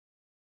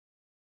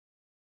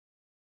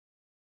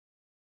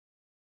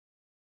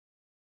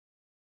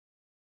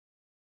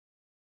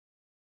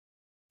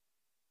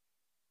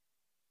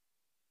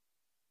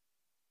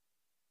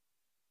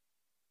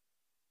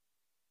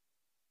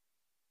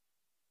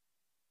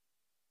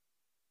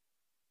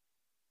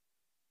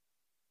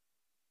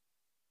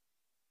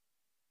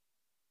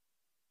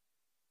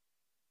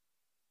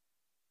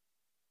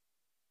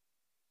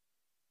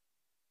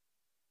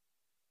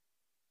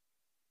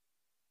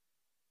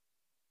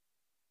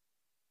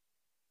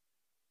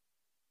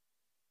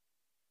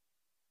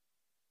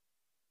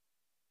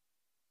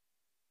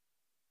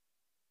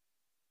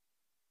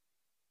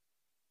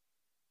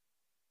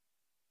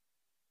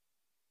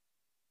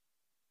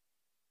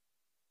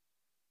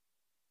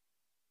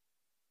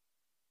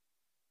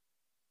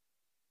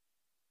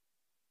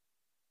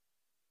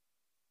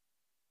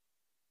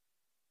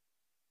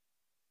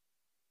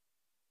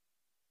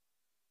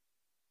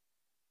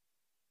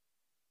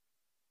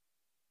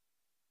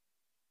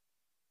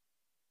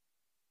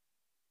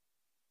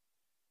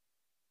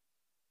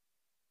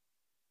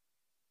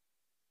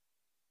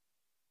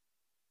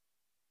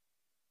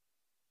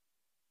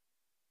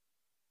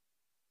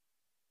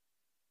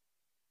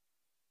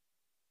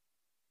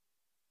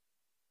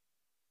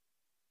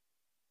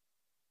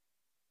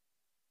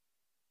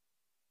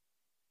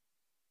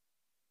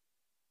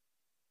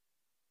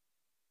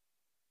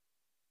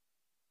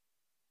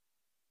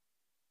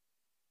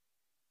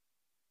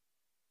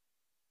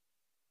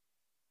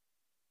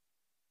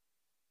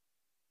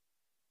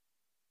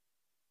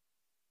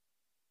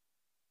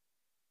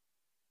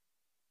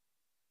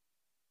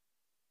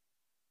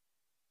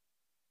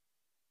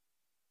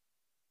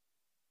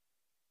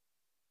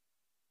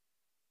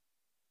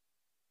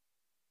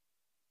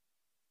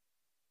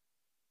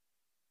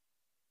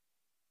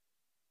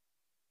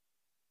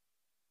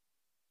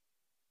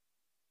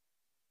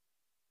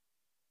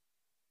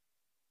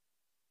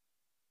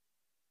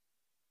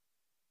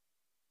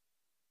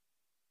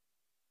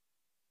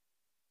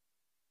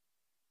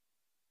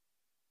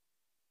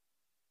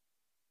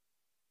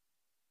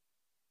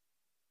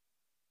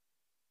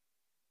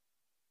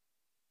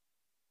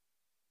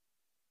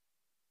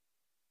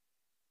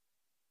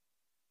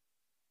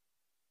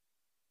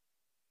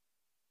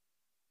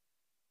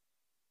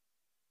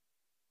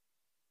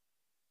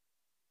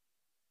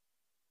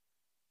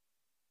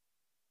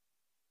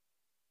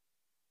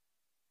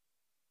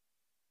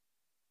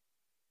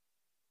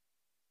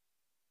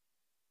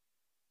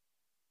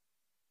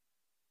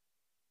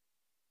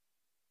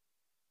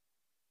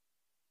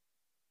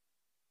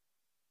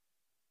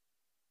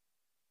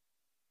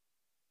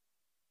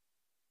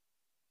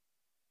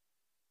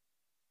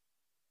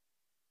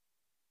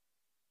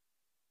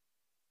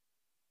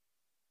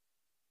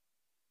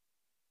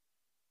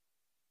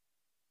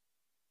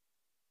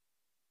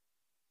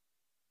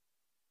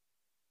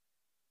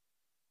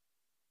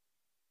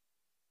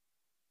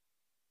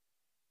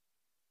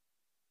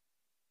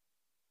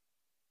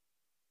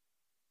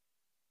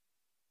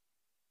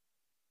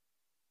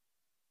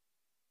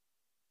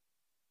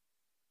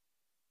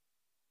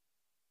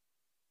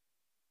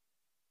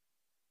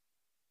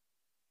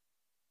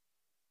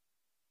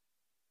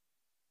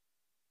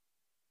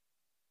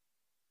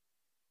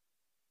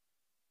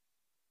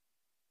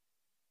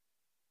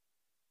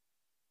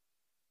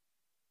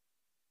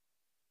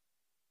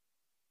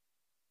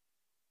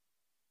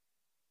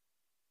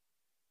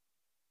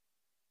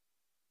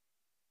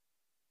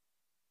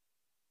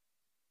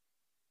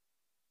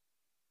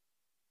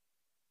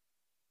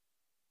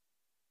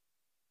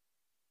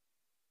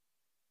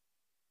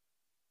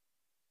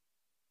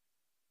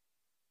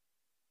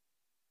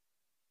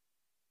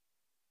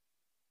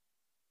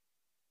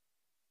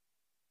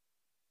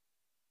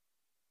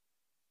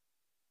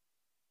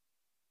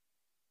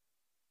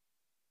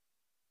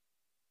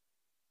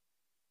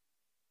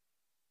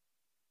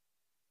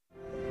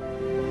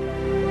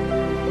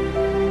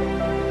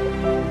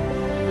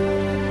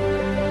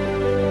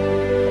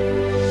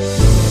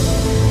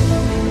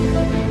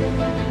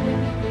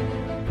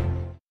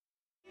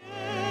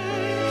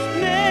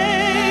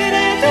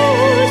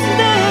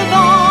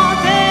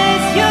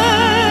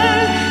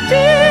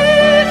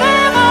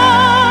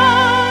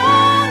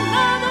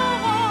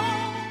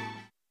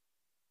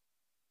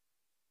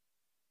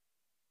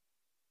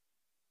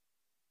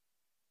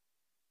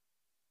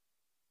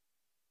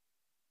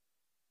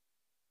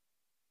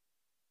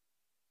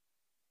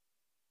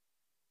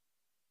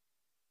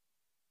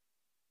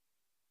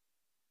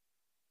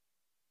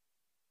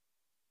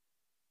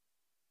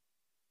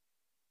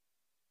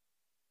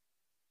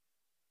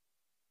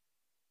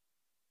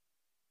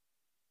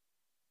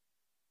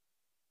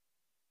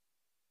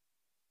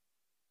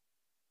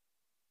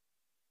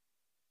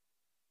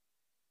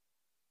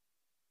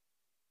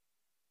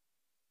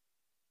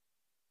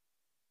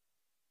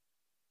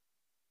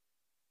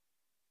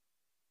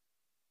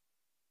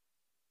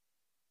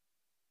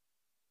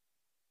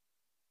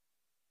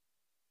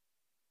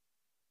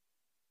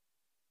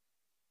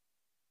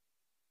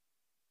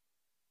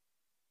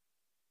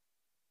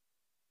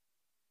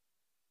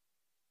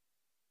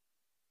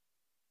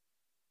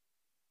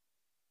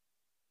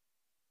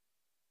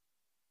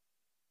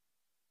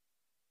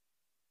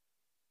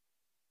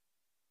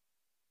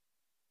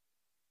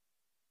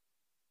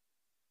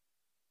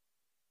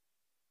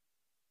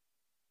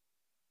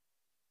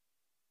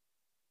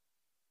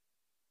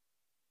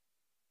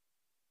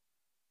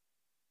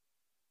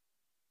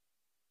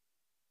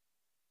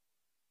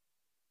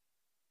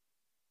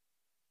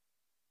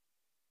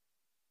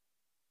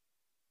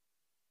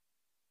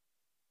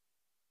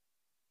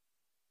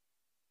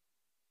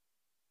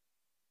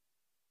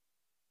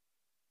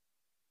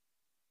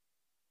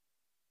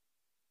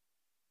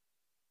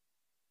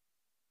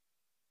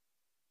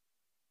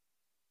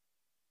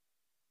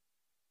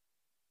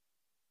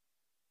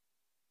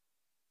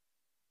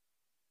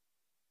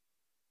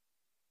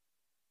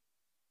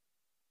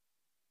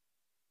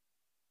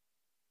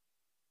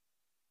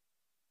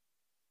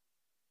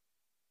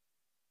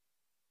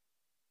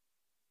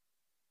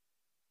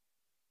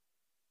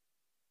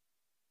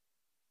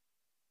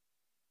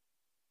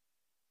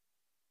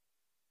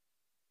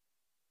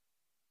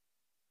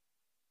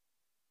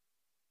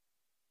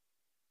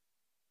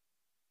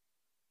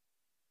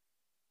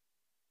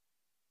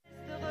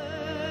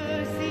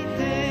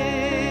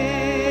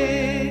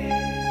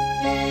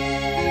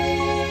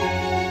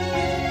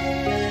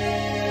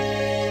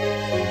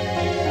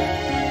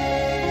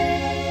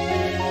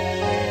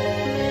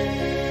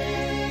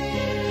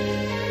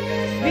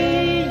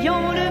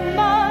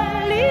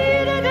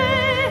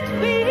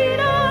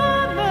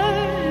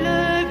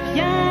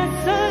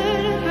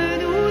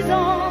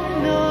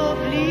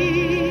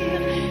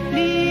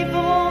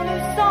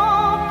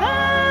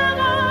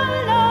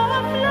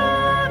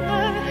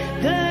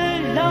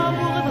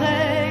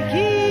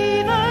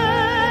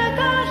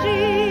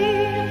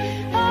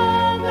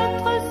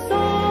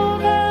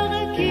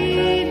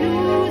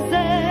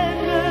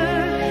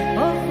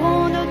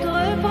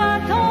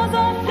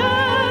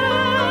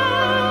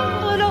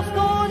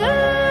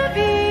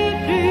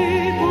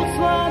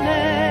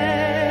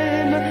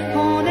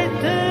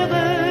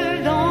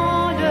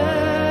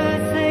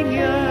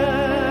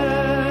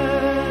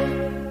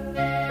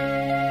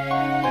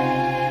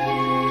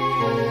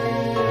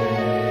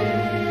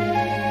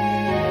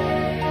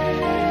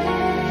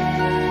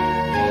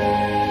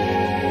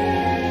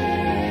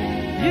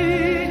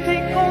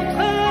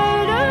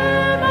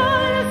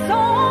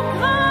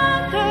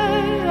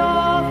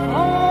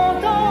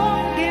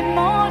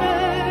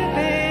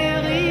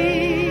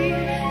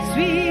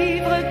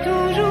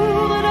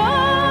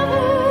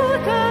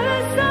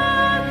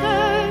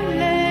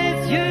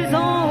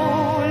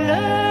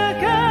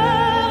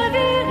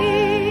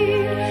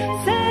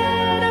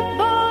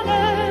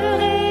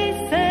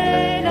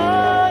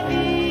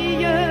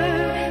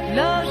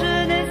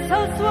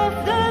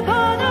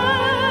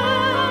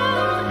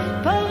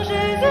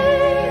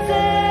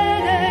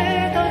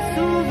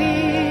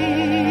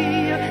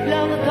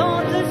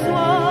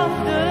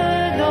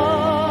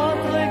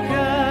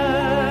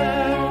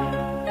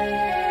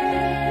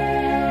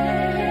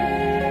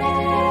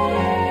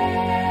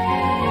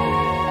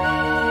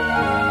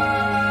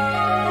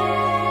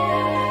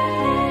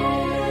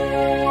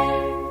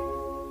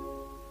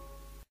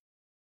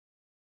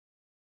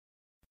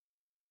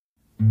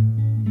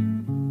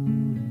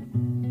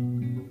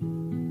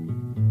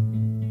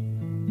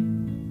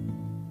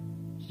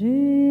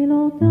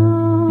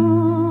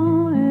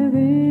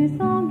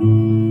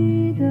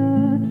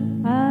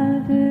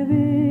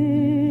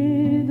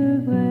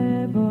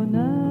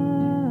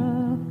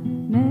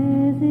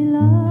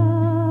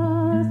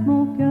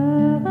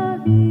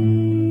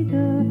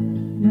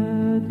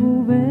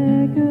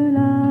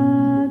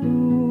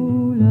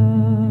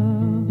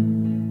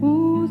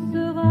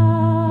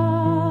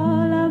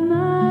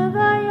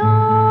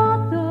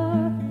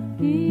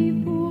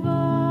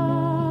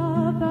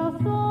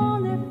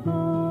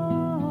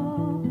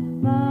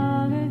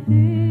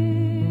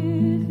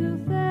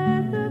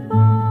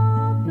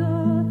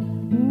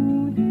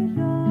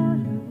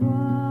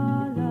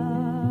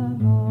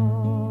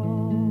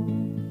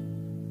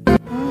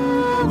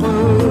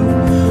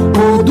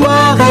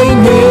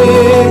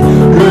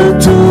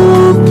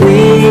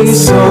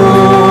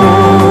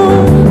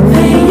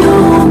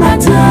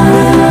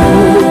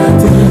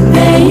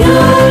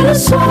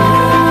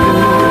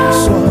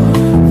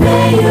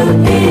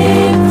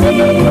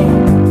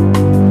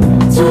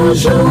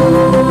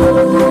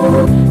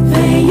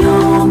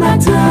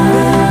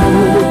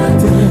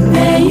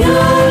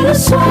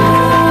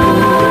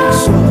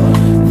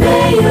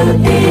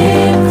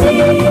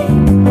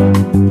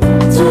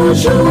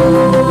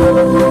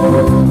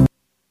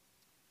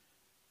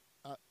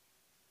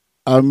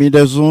Amis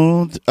des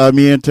ondes,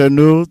 amis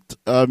internautes,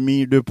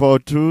 amis de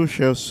partout,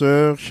 chères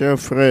sœurs, chers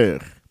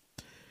frères,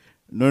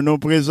 nous nous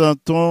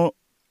présentons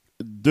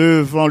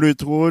devant le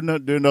trône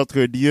de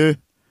notre Dieu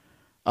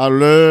à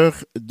l'heure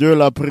de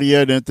la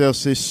prière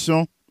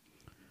d'intercession,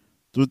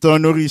 tout en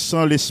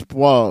nourrissant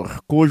l'espoir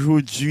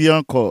qu'aujourd'hui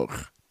encore,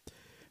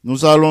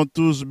 nous allons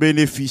tous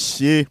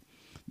bénéficier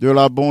de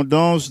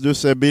l'abondance de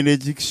ses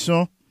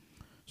bénédictions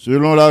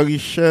selon la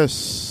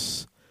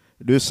richesse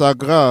de sa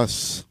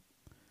grâce,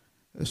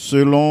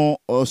 selon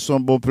son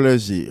bon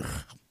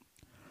plaisir.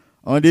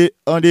 En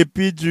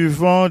dépit du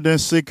vent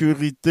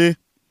d'insécurité,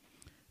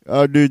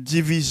 de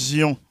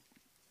division,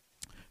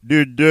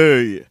 de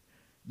deuil,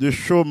 de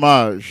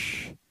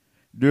chômage,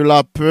 de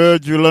la peur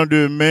du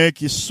lendemain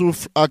qui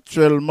souffle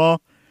actuellement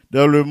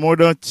dans le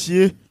monde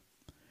entier,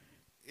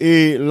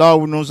 et là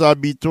où nous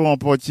habitons en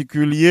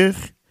particulier,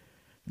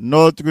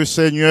 notre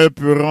Seigneur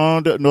peut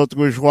rendre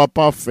notre joie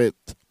parfaite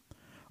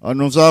en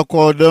nous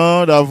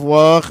accordant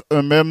d'avoir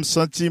un même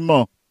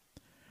sentiment,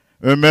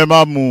 un même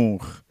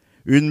amour,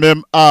 une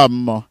même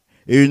âme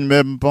et une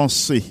même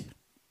pensée.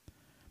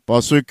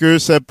 Parce que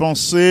ces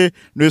pensées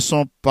ne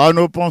sont pas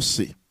nos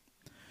pensées.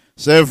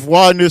 Ces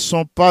voix ne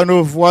sont pas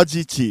nos voix,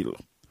 dit-il.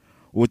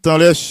 Autant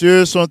les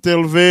cieux sont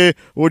élevés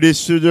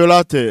au-dessus de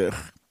la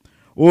terre,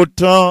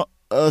 autant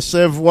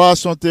ces voix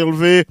sont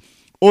élevées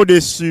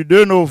au-dessus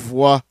de nos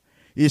voix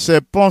et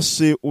ces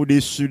pensées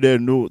au-dessus des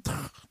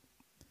nôtres.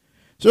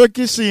 Ce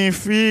qui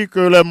signifie que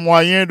les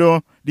moyens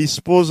dont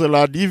dispose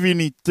la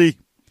divinité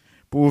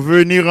pour nous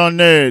venir en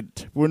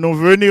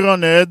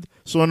aide,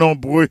 sont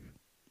nombreux.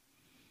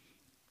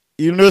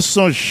 Ils ne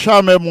sont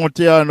jamais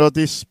montés à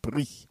notre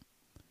esprit.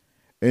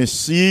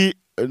 Ainsi,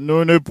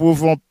 nous ne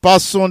pouvons pas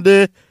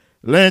sonder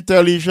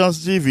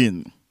l'intelligence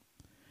divine.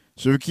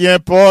 Ce qui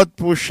importe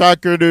pour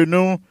chacun de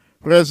nous,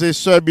 frères et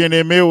sœurs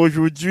bien-aimés,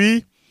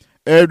 aujourd'hui,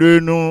 est de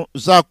nous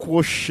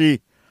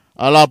accrocher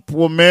à la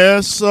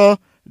promesse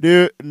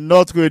de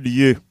notre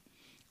Dieu.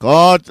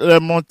 Quand les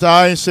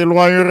montagnes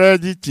s'éloigneraient,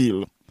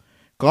 dit-il,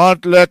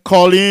 quand les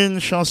collines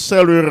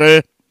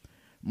chancelleraient,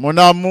 mon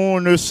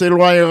amour ne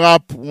s'éloignera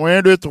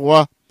point de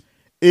toi,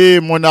 et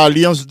mon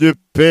alliance de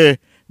paix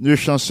ne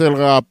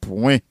chancellera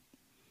point.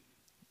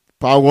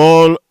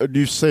 Parole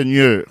du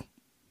Seigneur.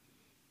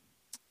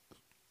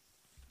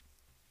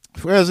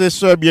 Frères et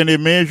sœurs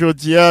bien-aimés,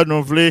 aujourd'hui,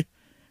 nous voulons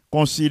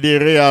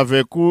considérer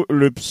avec vous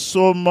le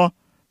psaume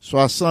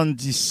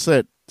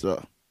 77.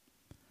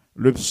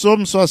 Le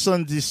psaume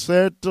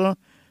 77,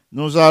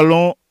 nous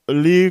allons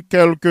lire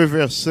quelques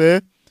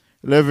versets,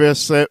 les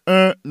versets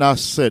 1 à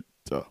 7.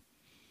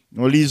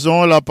 Nous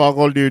lisons la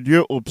parole de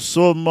Dieu au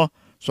psaume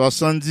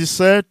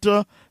 77,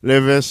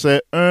 les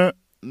versets 1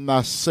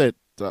 à 7.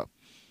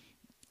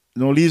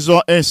 Nous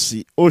lisons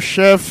ainsi, au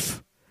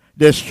chef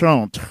des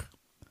chantres,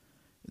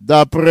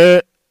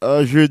 d'après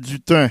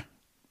Jeduthun,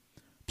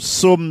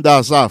 psaume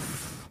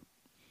d'Asaph.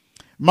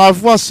 Ma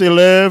voix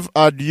s'élève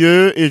à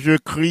Dieu et je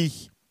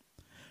crie.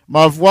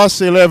 Ma voix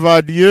s'élève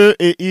à Dieu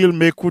et il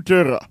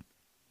m'écoutera.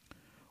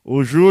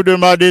 Au jour de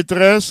ma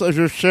détresse,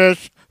 je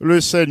cherche le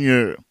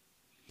Seigneur.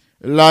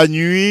 La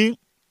nuit,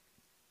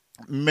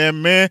 mes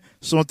mains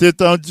sont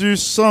étendues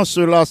sans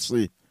se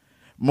lasser.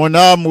 Mon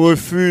âme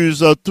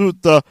refuse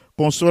toute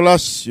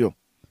consolation.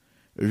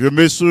 Je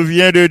me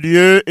souviens de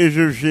Dieu et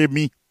je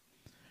gémis.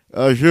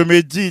 Je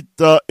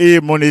médite et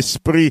mon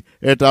esprit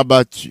est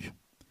abattu.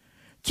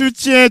 Tu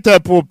tiens tes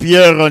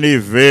paupières en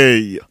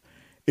éveil.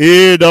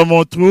 Et dans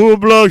mon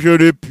trouble, je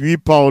ne puis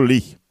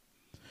parler.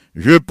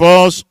 Je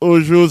pense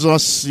aux jours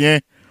anciens,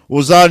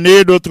 aux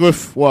années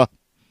d'autrefois.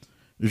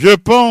 Je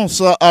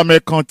pense à mes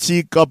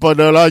cantiques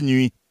pendant la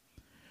nuit.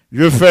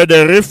 Je fais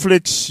des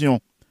réflexions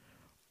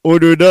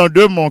au-dedans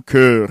de mon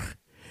cœur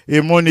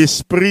et mon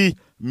esprit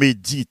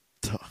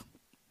médite.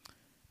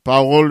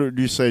 Parole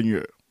du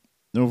Seigneur.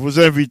 Nous vous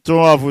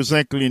invitons à vous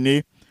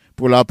incliner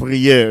pour la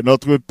prière.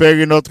 Notre Père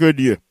et notre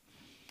Dieu,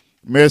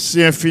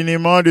 merci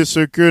infiniment de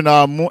ce que nous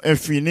avons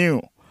infini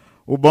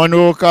aux bonnes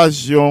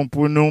occasions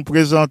pour nous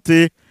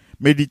présenter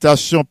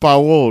méditation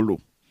parole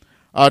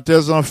à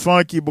tes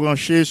enfants qui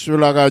branchés sur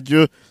la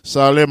radio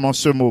Salem en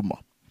ce moment.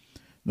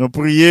 Nous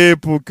prions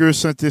pour que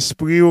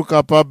Saint-Esprit soit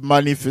capable de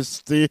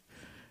manifester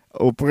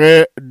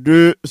auprès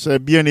de ses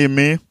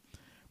bien-aimés,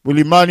 pour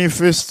les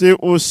manifester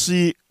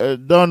aussi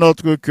dans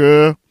notre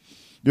cœur,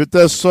 de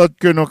telle sorte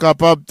que nous sommes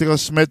capables de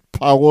transmettre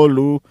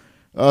parole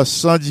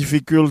sans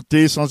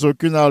difficulté, sans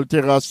aucune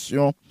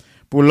altération,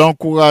 pour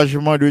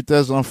l'encouragement de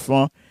tes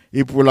enfants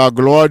et pour la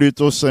gloire de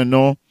ton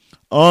Saint-Nom.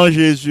 En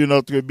Jésus,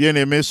 notre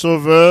bien-aimé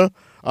Sauveur,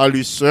 à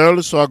lui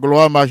seul soit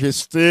gloire,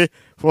 majesté,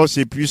 force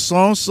et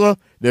puissance,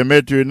 dès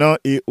maintenant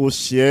et au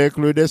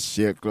siècle des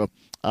siècles.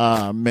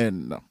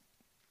 Amen.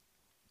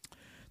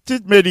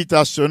 Petite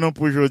méditation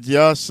pour aujourd'hui,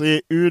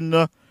 c'est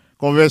une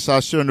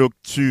conversation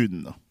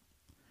nocturne.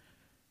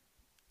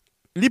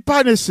 Il n'est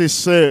pas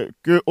nécessaire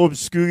que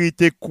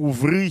l'obscurité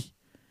couvre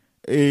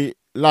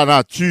la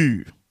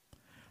nature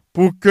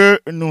pour que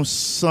nous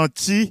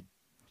sentions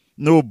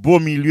nos beaux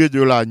milieux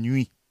de la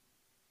nuit.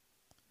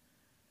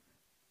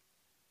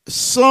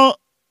 Sans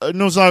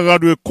nous en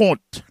rendre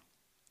compte.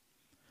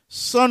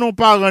 Sans nous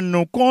pas rendre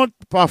nous compte,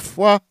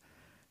 parfois,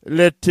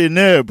 les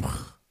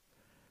ténèbres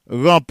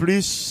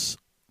remplissent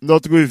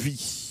notre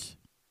vie.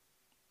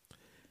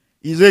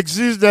 Il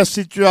existe des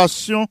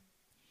situations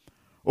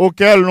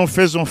auxquelles nous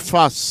faisons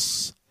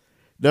face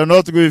dans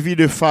notre vie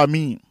de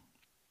famille.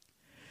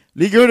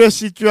 Les grandes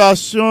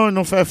situations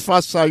nous font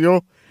face à eux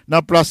dans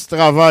la place de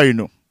travail,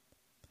 dans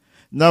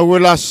la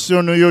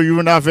relation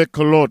nous avec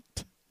l'autre.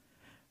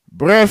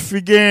 Bref,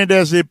 il y a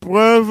des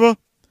épreuves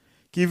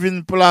qui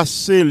viennent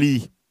placer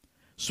les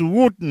sous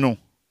route nous.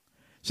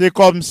 C'est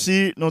comme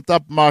si nous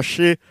tape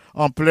marché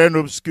en pleine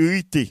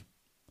obscurité.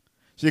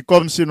 C'est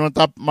comme si nous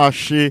tape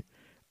marché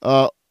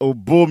au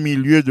beau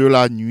milieu de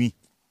la nuit.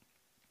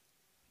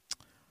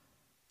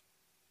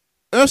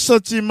 Un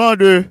sentiment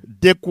de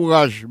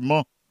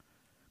découragement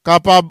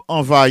capable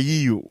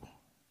d'envahir.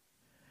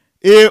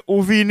 Et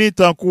ou vini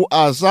tant qu'au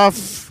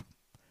Asaph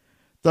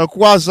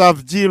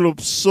dit le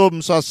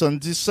psaume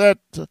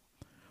 77,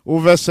 au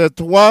verset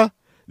 3,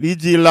 il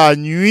dit la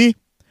nuit,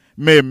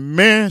 mes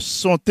mains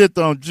sont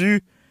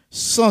étendues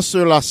sans se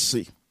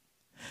lasser.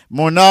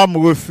 Mon âme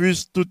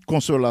refuse toute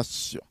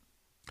consolation.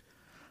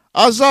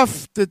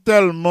 Asaph était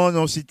tellement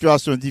dans une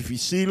situation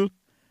difficile,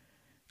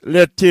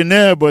 les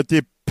ténèbres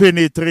étaient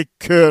pénétrées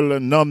que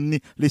l'homme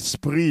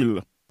l'esprit.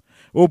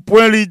 Au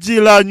point il dit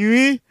la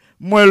nuit,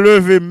 moi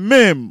lever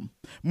même,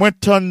 moi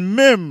tendre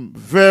même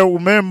vers ou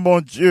même mon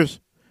Dieu,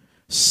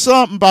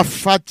 sans me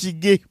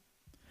fatiguer,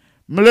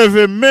 me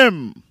lever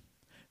même,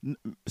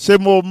 ces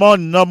moments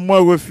non moi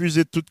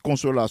refuser toute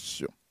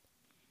consolation.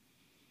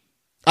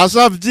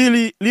 Asaph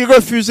dit, il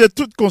refusait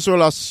toute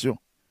consolation.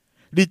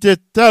 Il était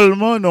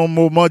tellement dans un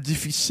moment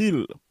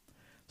difficile.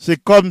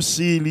 C'est comme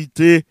s'il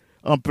était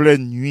en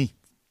pleine nuit.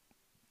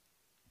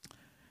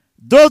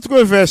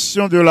 D'autres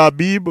versions de la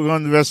Bible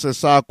rendent verset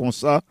ça comme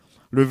ça.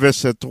 Le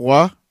verset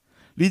 3,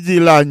 il dit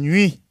la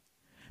nuit,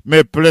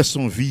 mes plaies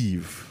sont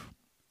vives.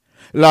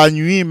 La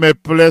nuit, mes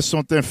plaies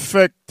sont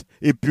infectes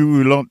et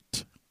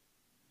purulentes.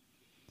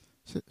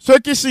 Ce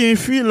qui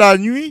signifie la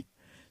nuit,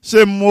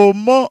 c'est le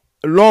moment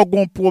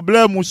lorsqu'on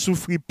problème ou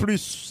souffre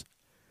plus.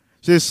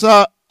 C'est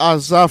ça,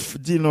 Asaph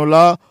dit nous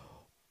là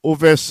au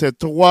verset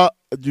 3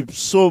 du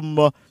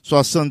psaume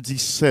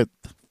 77.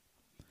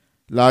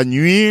 La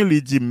nuit,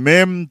 il dit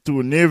même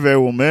tourner vers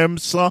vous-même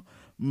sans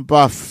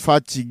pas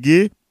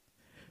fatiguer,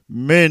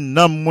 mais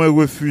non moins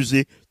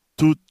refuser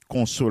toute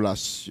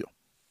consolation.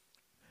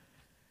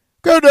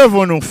 Que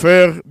devons-nous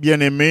faire,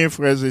 bien-aimés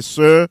frères et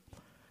sœurs,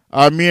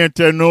 amis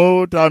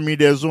internautes, amis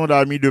des ondes,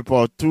 amis de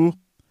partout,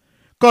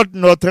 quand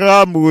notre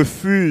âme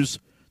refuse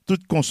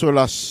toute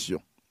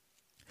consolation?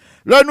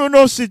 Là, nous,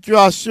 nos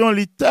situations,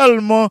 li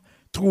tellement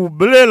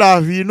troublé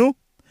la vie,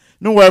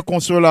 nous avons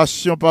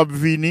consolation, pas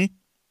venir,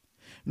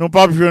 nous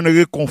pas besoin de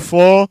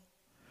réconfort,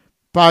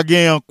 pas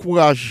gain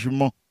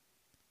encouragement.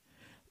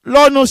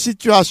 Là, nos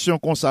situations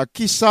comme ça,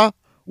 qui ça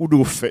ou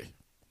d'où fait?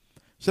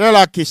 C'est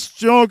la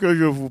question que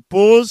je vous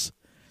pose,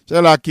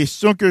 c'est la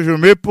question que je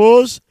me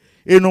pose,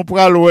 et nous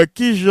prenons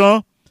qui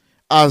Jean,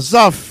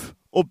 Asaph,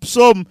 au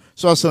psaume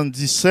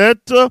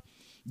 77,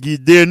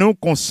 guidez-nous,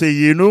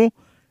 conseillez-nous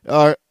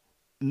dans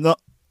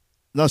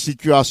une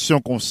situation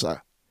comme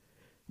ça.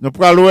 Nous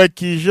prenons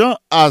qui Jean,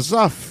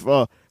 Asaph,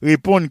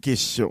 répond à une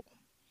question.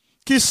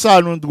 Qui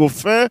ça nous doit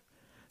faire?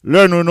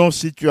 Là, nous avons une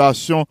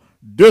situation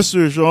de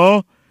ce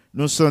genre,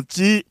 nous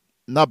sentons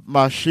n'a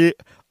marché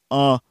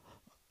dans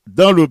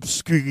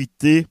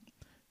l'obscurité,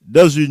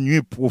 dans une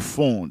nuit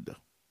profonde.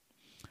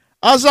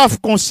 Asaph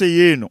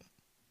conseillait nous,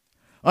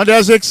 en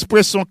des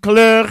expressions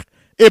claires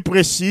et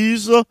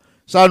précises,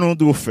 ça nous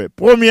doit faire.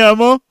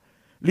 Premièrement,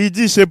 il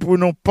dit c'est pour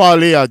nous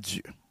parler à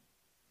Dieu.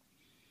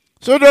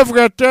 Ce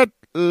devrait être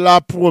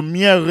la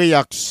première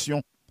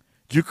réaction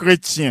du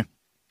chrétien.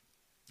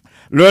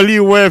 Le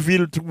lioué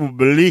ville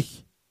troublé.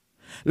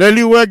 Le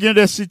lioué il y a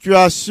des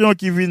situations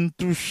qui viennent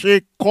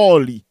toucher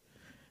corps,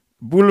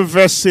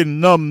 bouleverser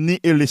l'homme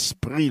et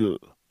l'esprit.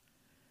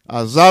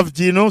 Asaph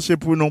dit non, c'est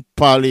pour nous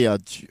parler à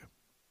Dieu.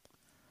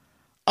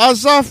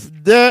 Asaph,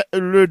 dès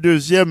le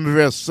deuxième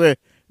verset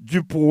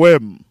du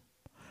poème,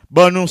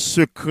 ben nous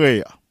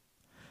secret.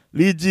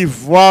 Il dit,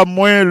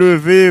 vois-moi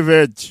lever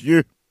vers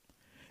Dieu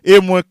et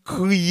moi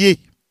crier.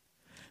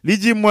 Il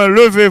dit, moi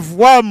lever,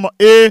 vois-moi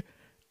et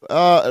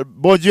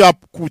bon Dieu a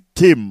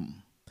écouté.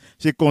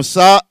 C'est comme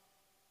ça,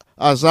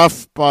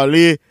 Asaph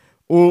parlait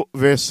au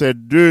verset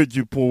 2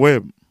 du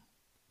poème.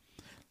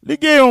 Il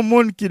y a un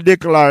monde qui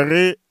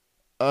déclarait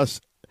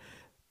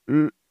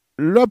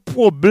le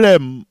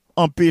problème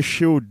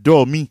empêcher de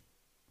dormir.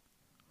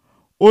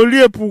 Au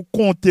lieu pour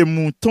compter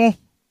moutons,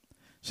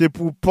 c'est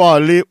pour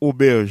parler au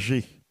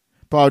berger.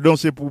 Pardon,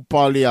 c'est pour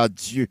parler à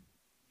Dieu.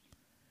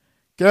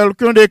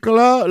 Quelqu'un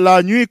déclare,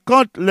 la nuit,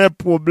 quand les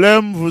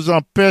problèmes vous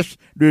empêchent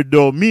de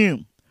dormir,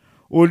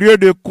 au lieu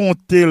de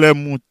compter les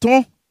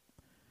moutons,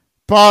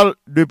 parle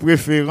de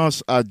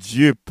préférence à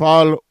Dieu,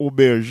 parle au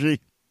berger.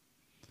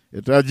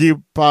 C'est-à-dire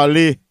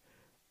parler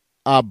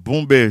à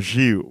bon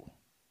berger.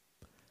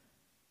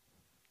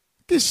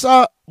 Qui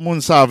ça, mon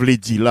savle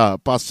dit là,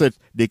 par cette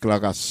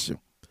déclaration?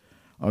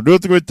 En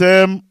d'autres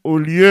termes, au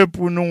lieu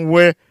pour nous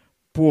ouais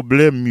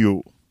problème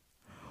yo,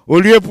 au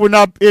lieu pour nous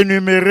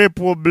énumérer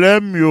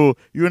problème yo,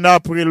 yon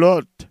après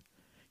l'autre,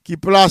 qui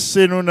place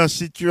nous dans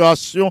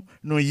situation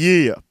nous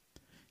hier,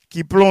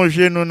 qui plonge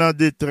nous dans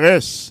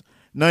détresse,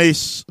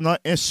 dans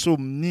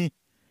insomnie,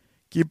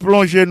 qui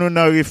plonge nous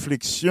dans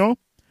réflexion,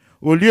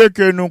 au lieu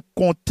que nous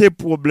compter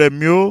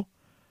problème yo,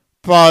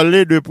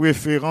 parler de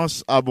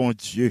préférence à bon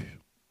Dieu.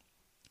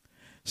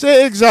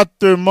 C'est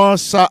exactement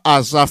ça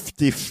Asaph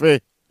t'a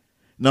fait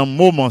dans le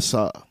moment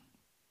ça.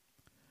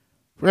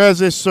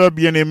 Frères et sœurs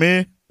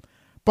bien-aimés,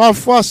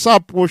 parfois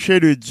s'approcher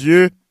de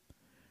Dieu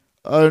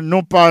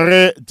nous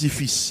paraît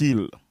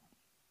difficile.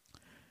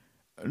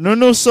 Nous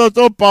nous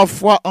sentons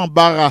parfois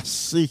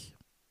embarrassés.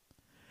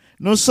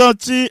 Nous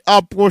sentons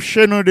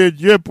approcher nous de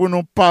Dieu pour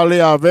nous parler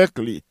avec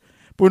lui,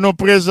 pour nous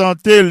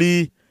présenter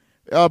les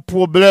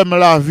problèmes de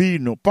la vie.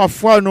 Nous.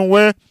 Parfois, nous,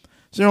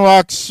 c'est une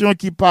action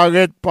qui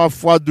paraît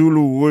parfois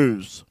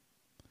douloureuse.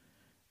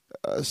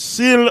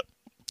 S'il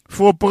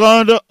faut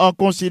prendre en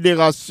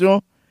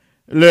considération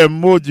les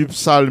mots du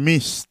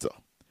psalmiste,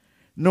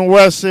 nous,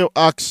 c'est une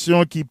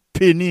action qui est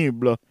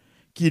pénible,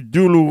 qui est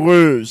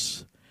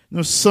douloureuse.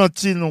 Nous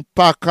sentons nous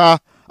pas qu'à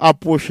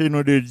approcher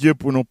nous de Dieu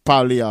pour nous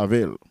parler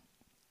avec elle.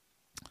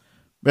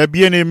 Mais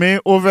bien aimé,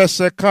 au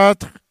verset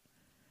 4,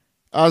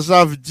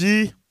 Asaph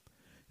dit,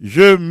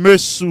 je me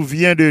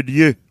souviens de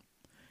Dieu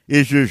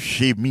et je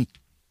gémis.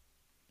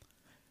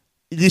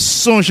 Il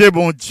songeait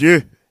bon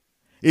Dieu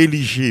et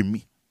il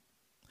gémit.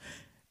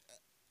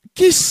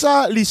 Qui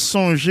ça il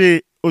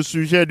songeait au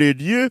sujet de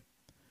Dieu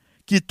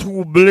qui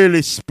troublait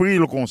l'esprit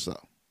comme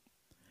ça?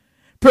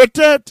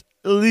 Peut-être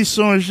il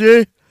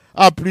songeait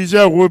à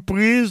plusieurs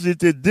reprises, il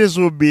était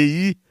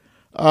désobéi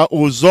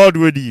aux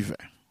ordres divins.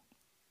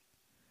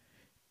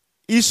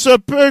 Il se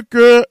peut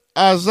que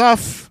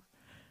Asaph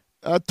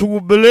a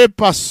troublé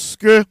parce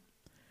que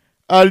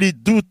il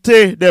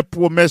doutait des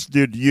promesses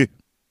de Dieu.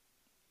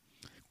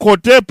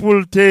 Côté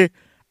pour te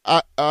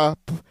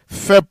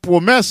faire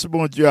promesse,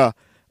 bon Dieu,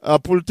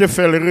 pour te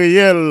faire le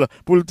réel,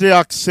 pour te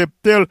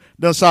accepter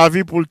dans sa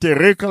vie, pour te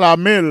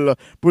réclamer,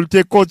 pour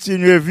te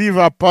continuer à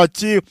vivre à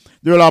partir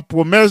de la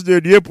promesse de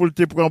Dieu, pour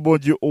te prendre bon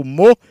Dieu au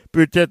mot,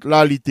 peut-être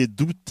là, il était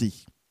douté.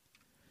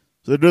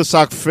 C'est de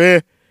ça que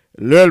fait,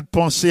 l'œil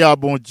penser à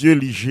bon Dieu,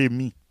 il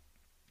gémit.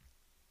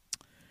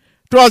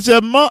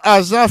 Troisièmement,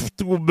 Asaph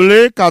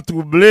qu'a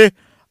troublé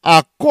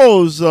à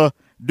cause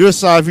de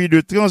sa vie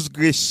de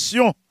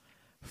transgression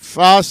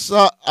face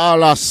à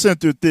la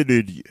sainteté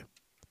de Dieu.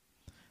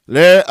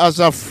 Les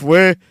Asaph,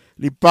 il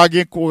n'a pas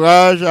de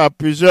courage à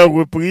plusieurs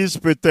reprises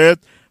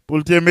peut-être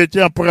pour te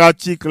mettre en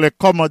pratique les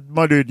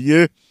commandements de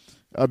Dieu,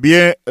 eh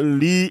bien,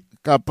 il est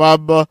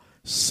capable de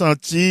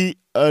sentir,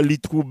 il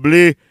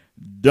troublé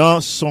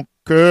dans son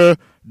cœur,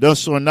 dans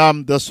son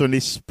âme, dans son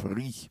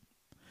esprit.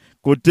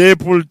 Côté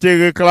pour te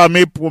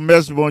réclamer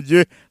promesse, bon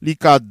Dieu, il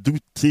a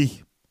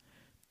douté.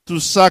 Tout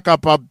ça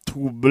capable de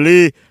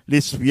troubler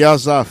l'esprit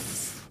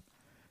Asaph.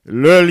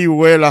 Là, il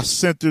ouais la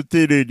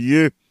sainteté de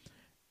Dieu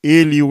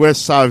et il ouais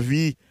sa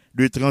vie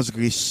de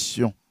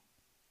transgression.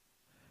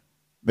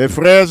 Mes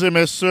frères et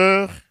mes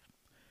sœurs,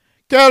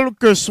 quelle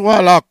que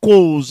soit la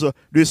cause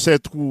de ces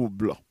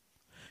troubles,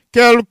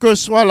 quelle que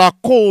soit la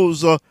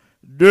cause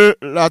de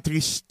la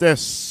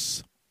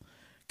tristesse,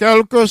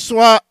 quelle que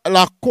soit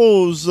la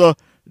cause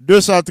de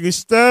sa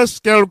tristesse,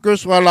 quelle que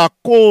soit la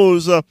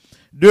cause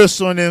de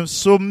son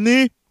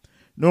insomnie,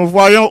 nous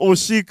voyons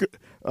aussi que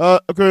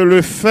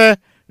le fait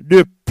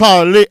de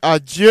parler à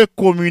Dieu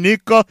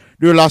communique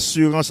de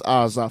l'assurance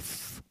à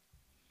Asaph.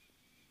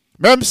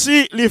 Même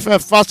s'il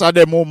fait face à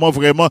des moments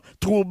vraiment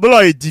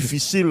troublants et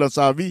difficiles dans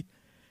sa vie,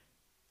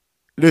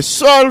 le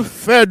seul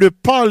fait de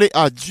parler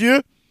à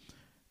Dieu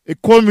et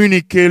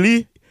communiquer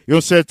lui, il y a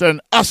une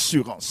certaine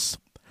assurance,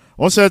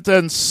 une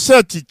certaine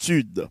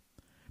certitude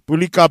pour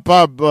lui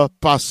capable de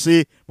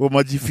passer un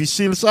moment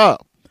difficile ça.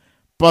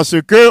 Parce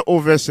que au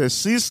verset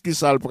 6, qui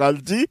ça le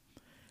dit,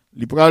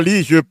 il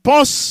dit, je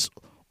pense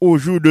aux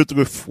jours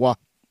d'autrefois.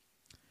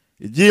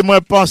 Il dit,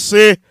 moi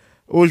penser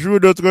aux jours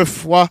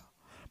d'autrefois,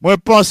 moi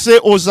penser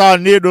aux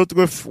années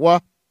d'autrefois.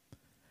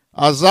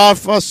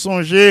 Asaph a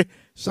songé,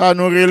 ça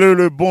nous relève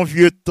le bon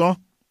vieux temps.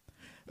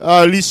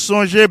 Il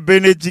songeait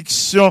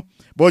bénédiction,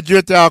 bon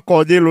Dieu t'a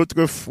accordé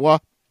l'autre fois.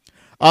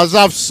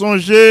 Asaph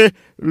songeait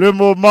le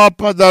moment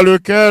pendant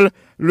lequel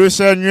le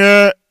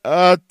Seigneur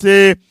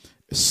t'a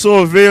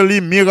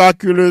sauvé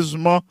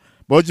miraculeusement.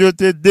 Bon Dieu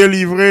t'a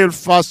délivré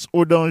face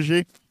au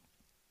danger.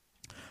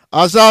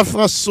 Asaph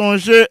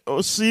songeait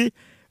aussi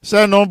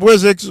ses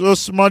nombreux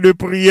exaucements de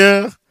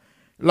prière,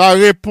 la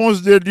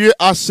réponse de Dieu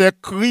à ses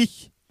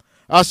cris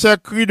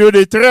de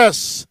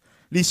détresse.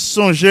 Il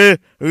songeait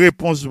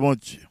réponse de mon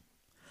Dieu.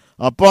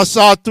 En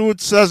pensant à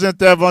toutes ces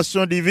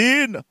interventions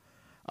divines,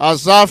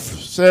 Asaph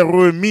s'est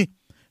remis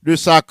de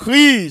sa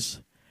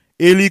crise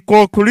et il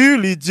conclut,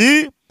 il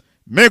dit,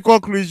 mes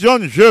conclusions,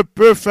 je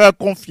peux faire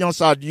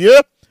confiance à Dieu.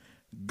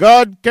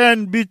 God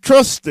can be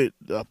trusted.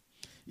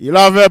 Il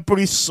avait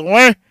pris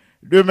soin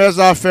de mes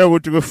affaires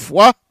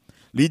autrefois.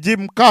 Il dit,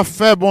 m'ka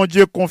fait bon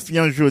Dieu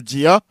confiance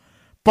aujourd'hui,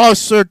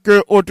 parce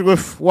que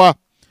autrefois,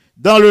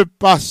 dans le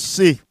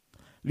passé,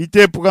 il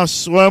te prend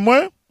soin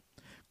moi,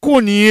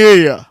 qu'on y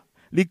est,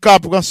 il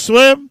prend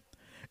soin,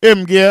 et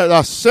j'ai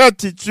la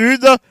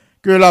certitude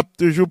que l'a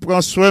toujours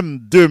prend soin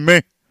demain,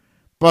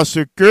 parce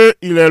que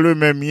il est le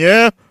même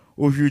hier,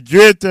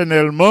 aujourd'hui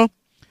éternellement,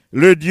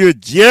 le Dieu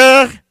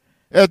d'hier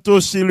est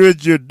aussi le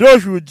Dieu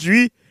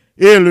d'aujourd'hui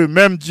et le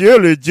même Dieu,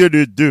 le Dieu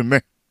de demain.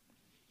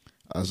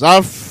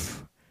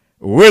 Asaph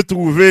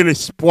retrouver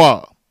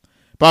l'espoir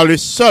par le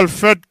seul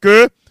fait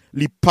que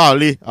il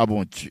parlait à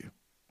bon Dieu.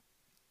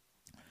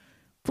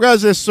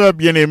 Frères et sœurs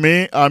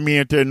bien-aimés, amis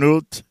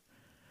internautes,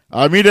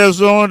 amis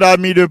des ondes,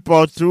 amis de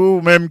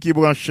partout, même qui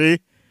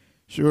branchés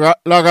sur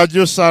la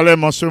radio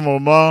Salem en ce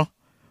moment,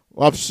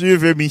 on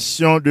suivre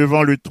l'émission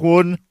devant le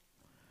trône.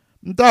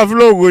 Nous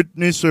avons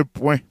retenu ce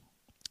point.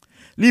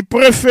 Il est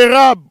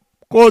préférable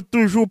qu'on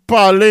toujours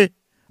parle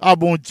à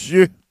bon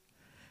Dieu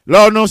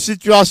lors d'une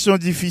situation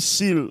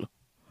difficile,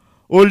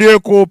 au lieu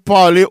qu'on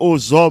parle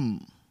aux hommes.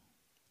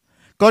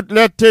 Quand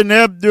les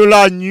ténèbres de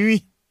la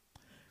nuit,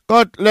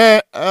 quand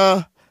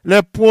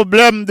les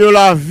problèmes de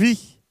la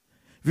vie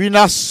viennent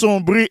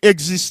assombrir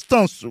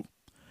l'existence,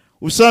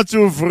 ou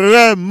sentez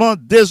vraiment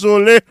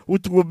désolé ou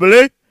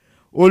troublé,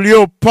 au lieu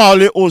de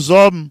parler aux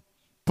hommes,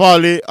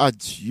 parler à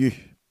Dieu.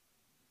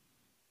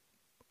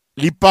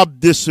 Il pas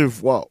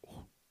décevoir.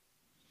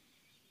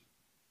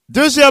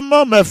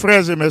 Deuxièmement, mes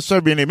frères et mes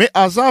sœurs bien-aimés,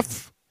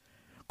 Asaph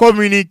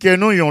communique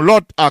nous une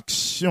autre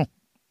action,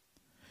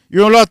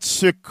 une autre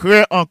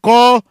secret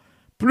encore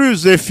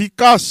plus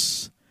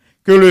efficace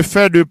que le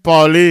fait de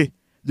parler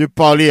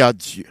à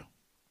Dieu.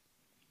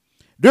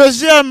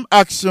 Deuxième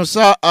action,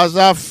 ça,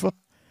 Asaph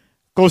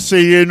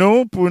conseille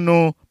nous pour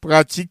nous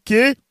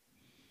pratiquer,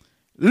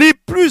 les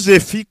plus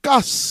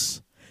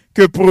efficaces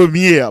que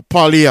première,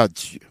 parler à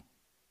Dieu.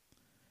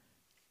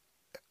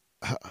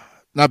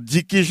 N'a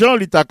dit qui Jean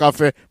li ta ka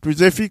fait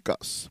plus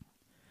efficace.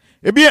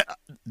 Eh bien,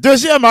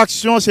 deuxième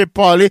action, c'est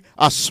parler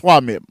à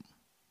soi-même.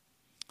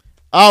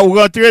 Ou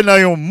rentrer dans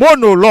un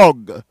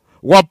monologue,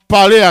 ou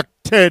parler à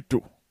tête,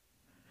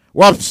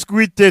 ou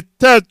scruter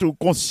tête ou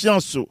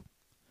conscience.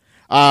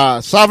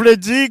 Ça veut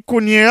dire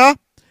qu'on y a,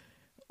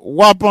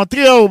 ou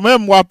entrer ou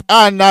même, ou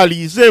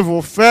analyser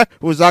vos faits,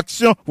 vos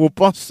actions, vos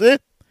pensées,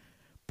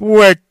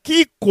 pour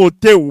qui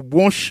côté ou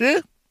brancher,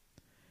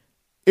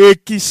 et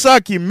qui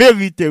ça qui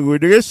mérite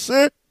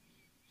redresser,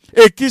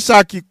 et qui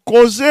ça qui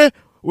cause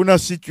ou dans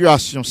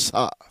situation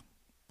ça.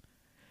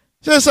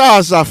 C'est ça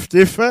Asaph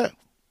te fait.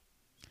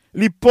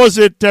 Il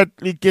pose tête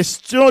les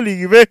questions,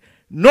 il arrive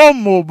non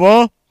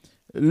moment,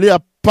 il a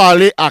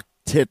parlé à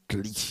tête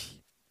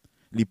li.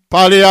 Il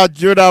parler à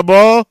Dieu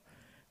d'abord,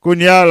 qu'on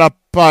y a la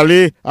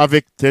parler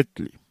avec tête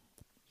li.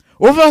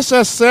 Au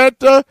verset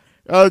 7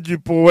 du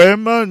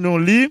poème, nous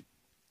lit,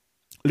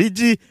 il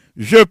dit,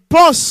 je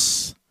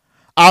pense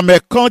à mes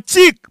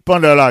cantiques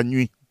pendant la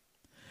nuit.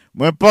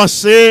 Moi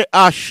penser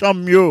à chant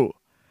yo,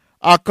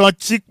 à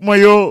cantique moi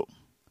yo,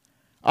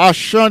 à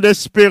chant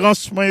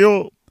d'espérance moi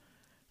yo,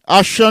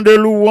 à chant de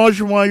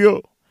louange moi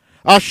yo,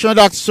 à chant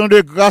d'action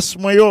de grâce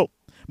moi yo.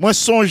 Moi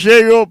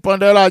songer yo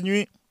pendant la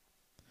nuit.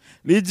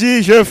 Il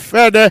dit je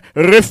fais des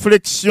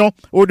réflexions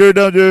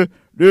au-dedans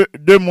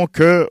de mon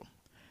cœur.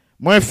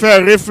 Moi fais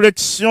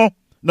réflexion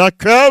dans le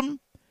cœur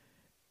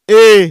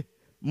et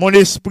mon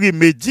esprit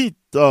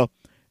médite.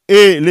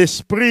 Et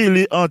l'esprit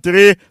est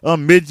entré en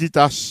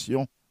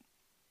méditation.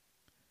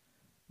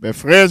 Mes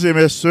frères et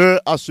mes sœurs,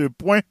 à ce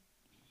point,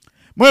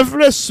 moi je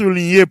voulais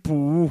souligner pour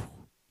vous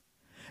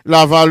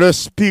la valeur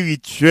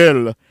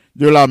spirituelle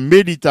de la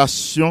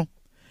méditation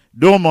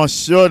dont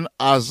mentionne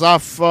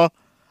Asaph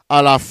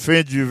à la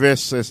fin du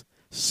verset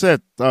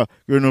 7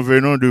 que nous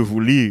venons de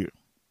vous lire.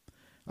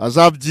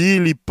 Asaph dit,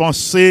 il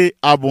pensait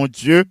à bon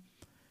Dieu,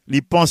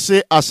 il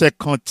pensait à ses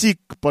cantiques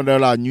pendant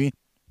la nuit.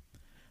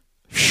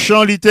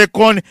 Chant li te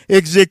kon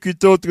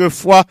exécuté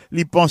autrefois,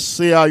 li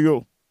pensait à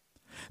yo.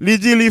 Li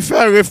dit li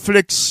fait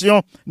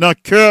réflexion dans le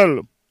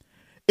cœur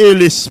et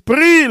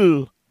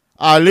l'esprit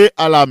aller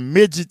à la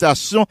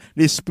méditation,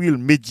 l'esprit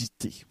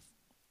méditer.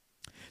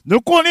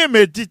 Nous connaissons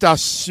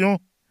méditation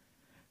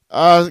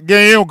a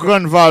gagné une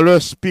grande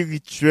valeur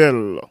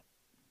spirituelle.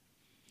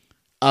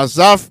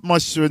 Asaph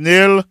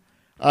mentionnel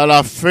à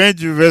la fin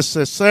du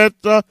verset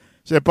 7,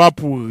 c'est pas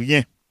pour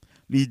rien.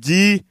 Il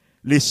dit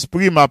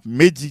l'esprit m'a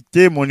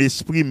médité, mon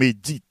esprit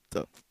médite.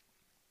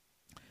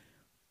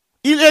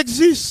 Il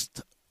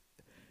existe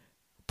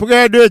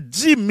près de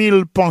 10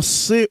 000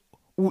 pensées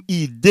ou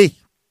idées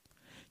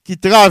qui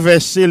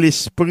traversent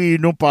l'esprit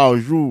nous par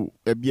jour,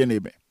 et bien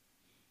aimé.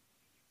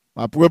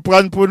 Pour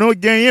prendre pour nous,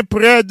 gagner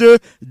près de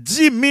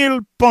 10 000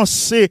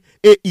 pensées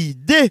et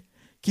idées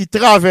qui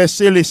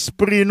traversent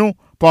l'esprit nous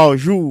par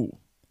jour.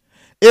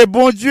 Et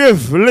bon Dieu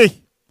voulait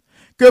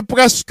que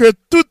presque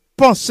toute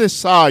pensée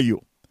ça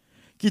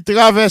qui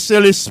traverse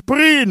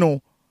l'esprit nous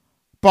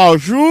par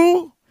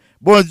jour,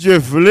 bon Dieu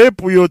voulait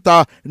pour y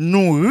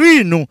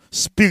nourrir nous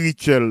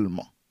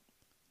spirituellement.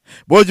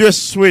 Bon Dieu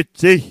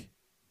souhaitait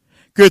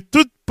que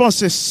toute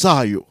pensée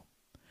ça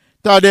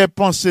t'as des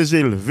pensées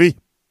élevées,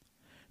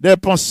 des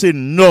pensées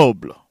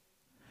nobles,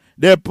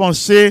 des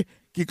pensées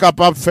qui sont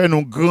capables de faire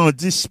nous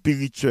grandir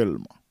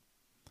spirituellement.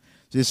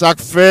 C'est ça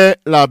que fait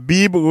la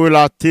Bible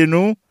relater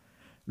nous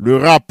le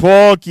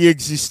rapport qui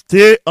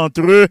existait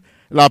entre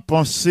la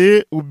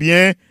pensée ou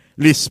bien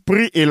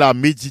l'esprit et la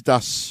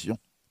méditation.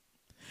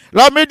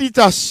 La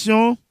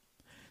méditation,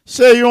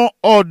 c'est une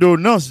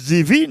ordonnance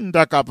divine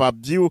d'être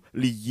capable de dire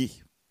liée.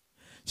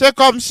 C'est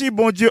comme si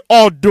bon Dieu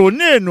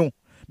ordonnait nous,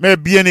 mais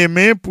bien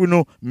aimé pour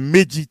nous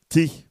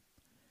méditer.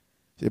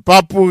 C'est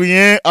pas pour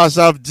rien,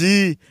 Asaph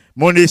dit,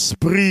 mon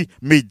esprit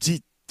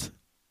médite.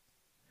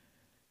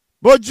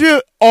 Bon Dieu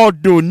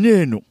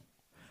ordonnait nous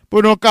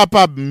pour nous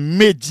capables de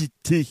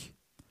méditer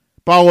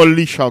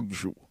parole chaque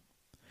jour.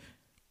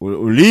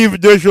 Au livre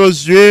de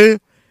Josué,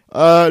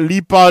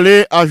 il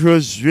parlait à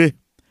Josué.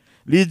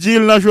 Il dit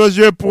dans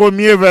Josué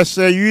 1er,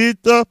 verset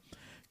 8,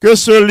 que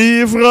ce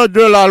livre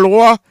de la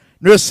loi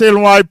ne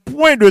s'éloigne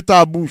point de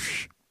ta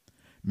bouche.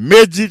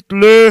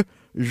 Médite-le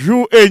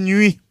jour et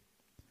nuit.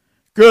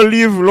 Que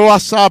livre loi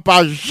ça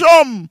pas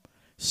jamais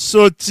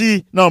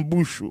sorti dans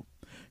bouche.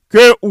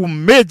 Que ou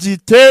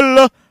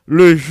méditez-le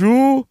le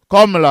jour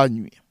comme la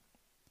nuit.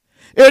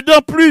 Et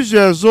dans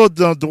plusieurs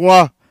autres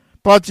endroits,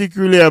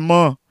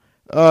 particulièrement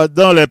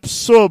dans les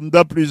psaumes,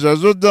 dans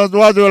plusieurs autres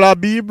endroits de la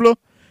Bible,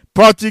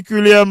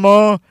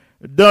 particulièrement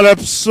dans les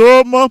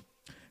psaumes,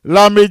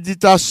 la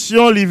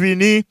méditation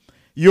divine,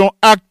 une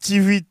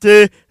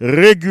activité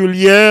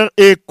régulière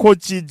et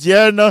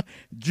quotidienne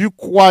du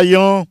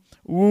croyant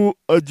ou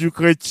du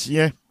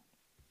chrétien.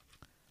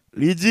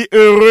 Il dit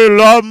heureux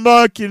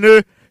l'homme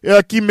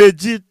qui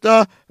médite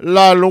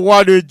la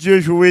loi de Dieu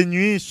jour et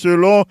nuit,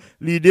 selon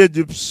l'idée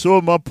du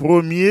psaume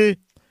 1er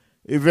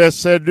et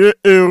verset 2.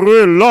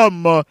 Heureux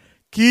l'homme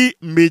qui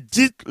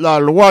médite la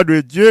loi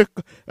de Dieu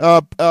à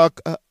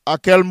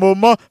quel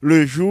moment?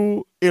 Le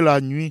jour et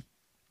la nuit.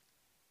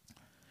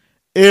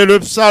 Et le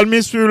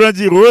psalmiste lui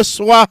dit,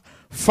 reçois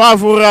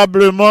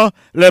favorablement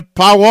les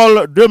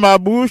paroles de ma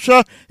bouche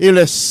et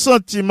les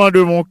sentiments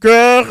de mon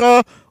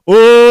cœur,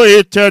 ô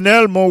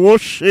Éternel, mon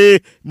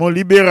rocher, mon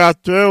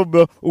libérateur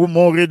ou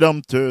mon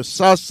rédempteur.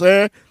 Ça,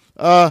 c'est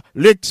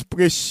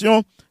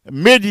l'expression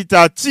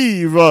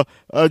méditative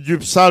du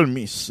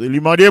psalmiste. Il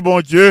demandait,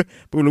 bon Dieu,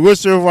 pour le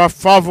recevoir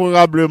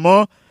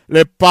favorablement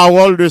les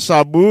paroles de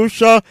sa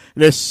bouche,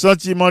 les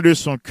sentiments de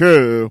son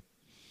cœur.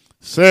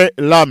 C'est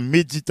la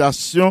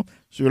méditation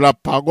sur la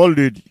parole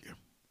de Dieu.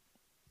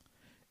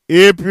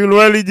 Et puis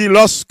loin, il dit,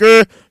 lorsque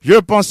je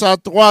pense à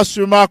toi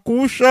sur ma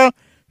couche,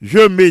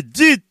 je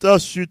médite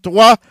sur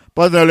toi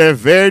pendant les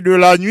veilles de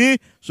la nuit,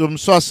 Psaume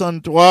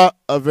 63,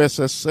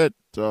 verset 7.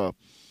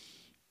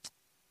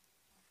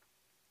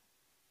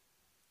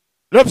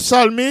 Le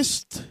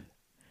psalmiste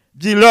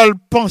dit, l'homme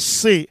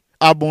penser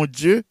à bon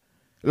Dieu,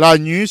 la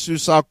nuit sur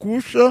sa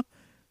couche,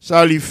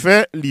 ça lui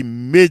fait lui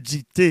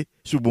méditer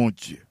sur bon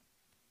Dieu.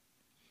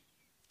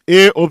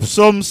 Et au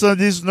psaume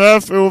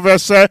 119 et au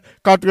verset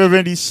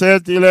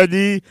 97, il a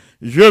dit,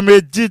 je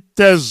médite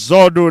tes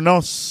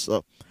ordonnances.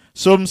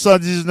 Psaume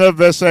 119,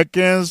 verset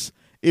 15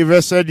 et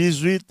verset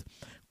 18,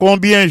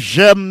 combien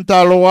j'aime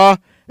ta loi,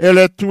 elle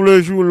est tout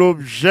le jour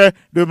l'objet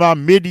de ma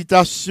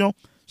méditation.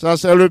 Ça,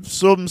 c'est le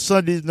psaume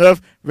 119,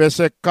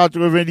 verset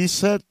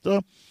 97.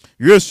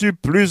 Je suis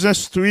plus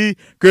instruit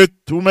que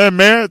tous mes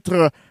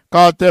maîtres,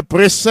 car tes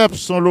préceptes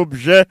sont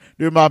l'objet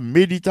de ma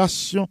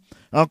méditation.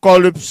 Encore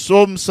le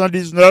psaume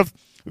 119,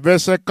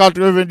 verset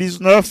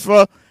 99,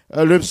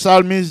 le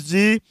psalmiste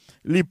dit,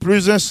 les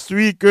plus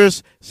instruits que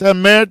ses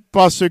maîtres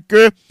parce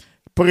que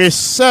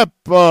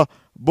précepte,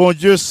 bon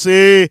Dieu,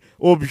 c'est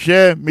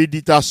objet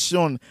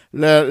méditation.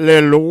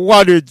 Les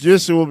lois de Dieu,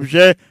 c'est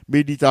objet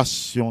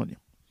méditation.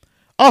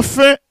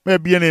 Enfin, mes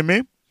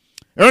bien-aimés,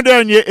 un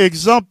dernier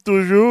exemple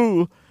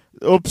toujours,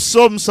 au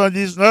psaume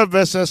 119,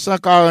 verset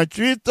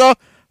 148,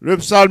 le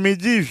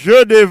psalmiste dit,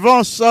 je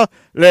devance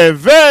les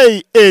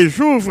veilles et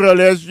j'ouvre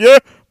les yeux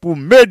pour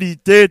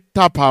méditer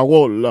ta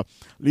parole.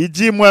 Il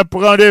dit, moi,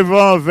 prends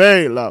devant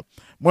veille, là.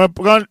 Moi,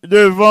 prends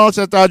devant,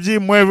 c'est-à-dire,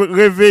 moi,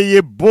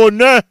 réveiller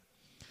bonheur.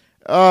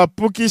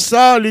 Pour qui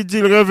ça? Il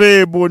dit,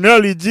 réveiller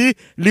bonheur, il dit,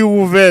 il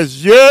ouvre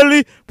les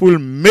yeux pour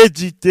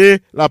méditer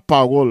la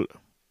parole.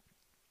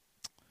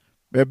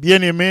 Mais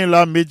bien aimé,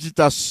 la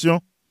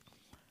méditation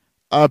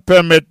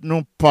permet de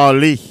nous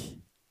parler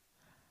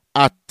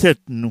à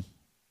tête nous.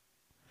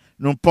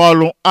 Nous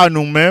parlons à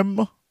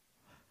nous-mêmes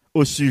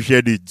au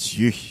sujet de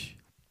Dieu.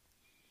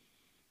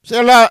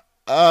 C'est là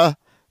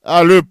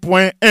le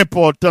point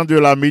important de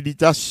la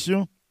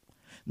méditation.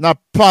 N'a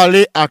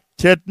parlé à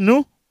tête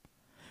nous,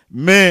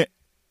 mais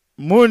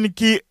moun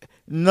qui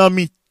n'a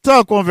mis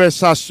tant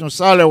conversation,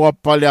 ça le va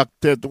parler à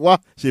tête toi,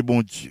 c'est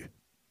bon Dieu.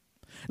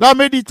 La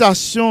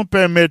méditation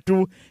permet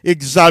tout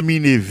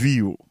examiner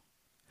vie.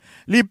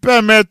 Il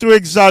permet tout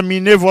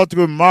examiner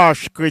votre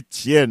marche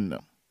chrétienne.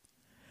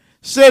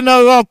 C'est une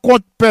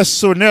rencontre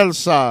personnelle,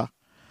 ça,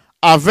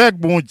 avec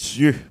bon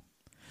Dieu.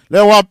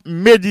 Là, on va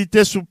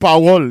méditer sur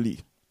parole.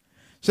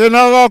 C'est une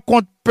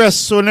rencontre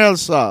personnelle,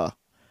 ça,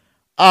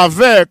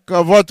 avec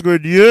votre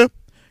Dieu,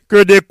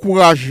 que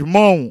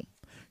découragement,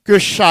 que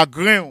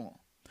chagrin,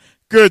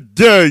 que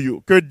deuil,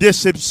 que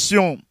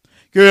déception,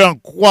 que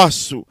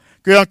angoisse,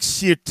 que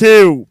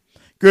anxiété,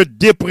 que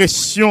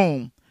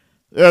dépression,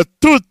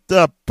 toute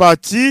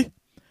partie,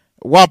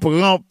 ou à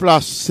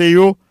remplacer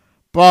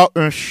par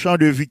un chant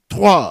de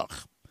victoire,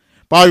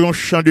 par un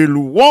chant de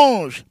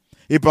louange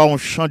et par un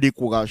chant de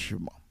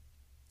découragement.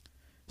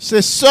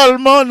 C'est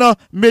seulement dans la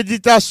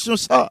méditation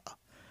ça.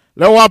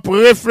 Là, on a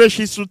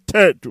réfléchi sous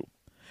tête.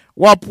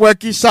 Ou après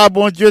qui ça,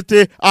 bon Dieu,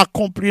 t'a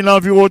accompli dans la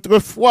vie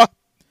autrefois.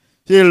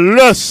 C'est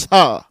le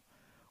ça.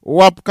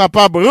 Ou est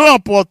capable de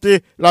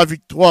remporter la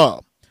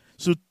victoire.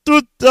 Sur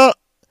toute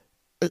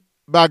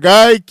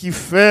bagaille qui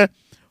fait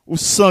ou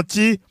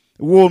senti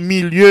ou au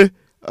milieu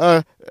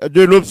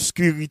de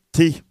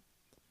l'obscurité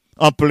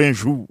en plein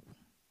jour.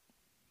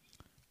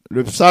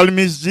 Le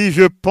psalmiste dit,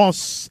 je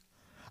pense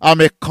à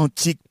mes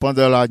cantiques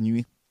pendant la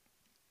nuit.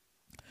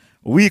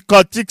 Oui,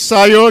 cantiques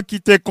ça yo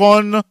qui te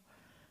kon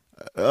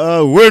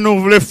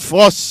renouveler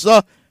force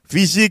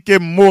physique et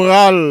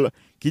morale,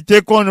 qui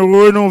te kon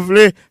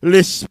renouveler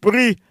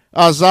l'esprit,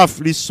 Asaph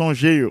li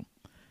songe yo.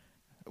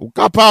 Ou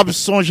capable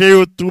songer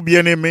yo tout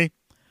bien aimé.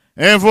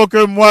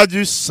 Invoque-moi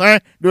du sein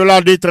de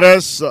la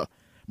détresse.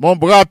 Mon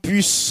bras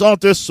puissant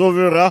te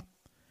sauvera.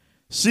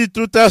 Si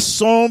tout est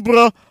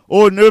sombre,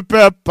 on ne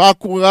perd pas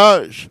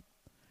courage.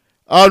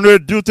 Ne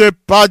doutez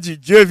pas du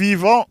Dieu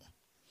vivant.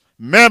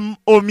 Même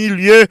au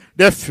milieu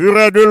des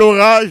fureurs de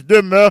l'orage,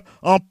 demeure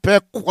en paix,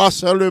 crois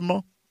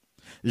seulement.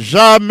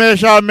 Jamais,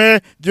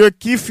 jamais, Dieu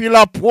qui fit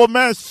la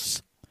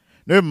promesse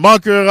ne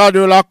manquera de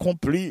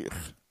l'accomplir.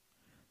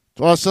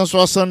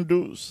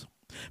 372.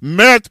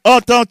 Maître,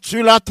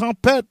 entends-tu la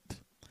tempête?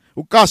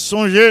 Ou qu'à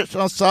songer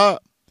sans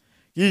ça?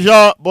 Qui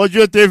genre, bon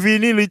Dieu t'est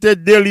venu, il t'est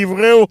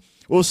délivré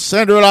au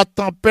sein de la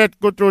tempête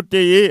que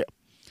tu.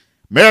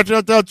 Maître,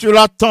 entends-tu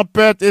la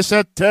tempête et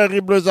ses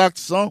terribles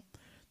accents?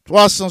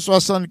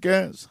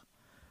 375.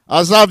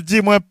 Asaph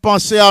dit, moi,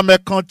 penser à mes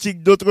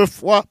cantiques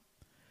d'autrefois.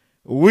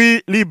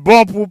 Oui, il est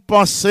bon pour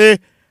penser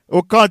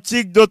aux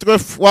cantiques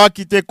d'autrefois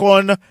qui te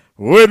connaissent,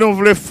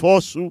 renouveler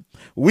force.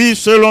 Oui,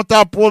 selon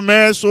ta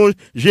promesse, oh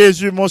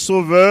Jésus mon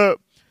sauveur.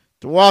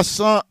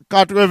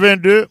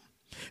 382.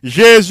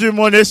 Jésus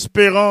mon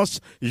espérance,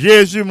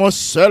 Jésus mon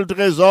seul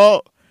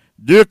trésor.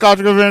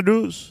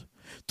 292.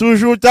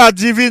 Toujours ta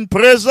divine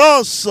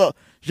présence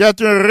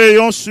jette un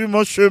rayon sur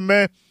mon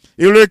chemin.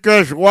 Et le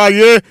cœur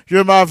joyeux, je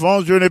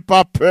m'avance, je n'ai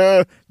pas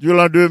peur du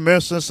lendemain.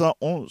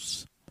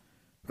 511.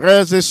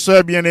 Frères et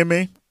sœurs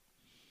bien-aimés,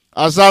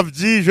 Asaph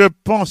dit, je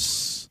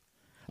pense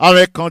à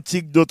mes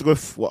cantiques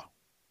d'autrefois.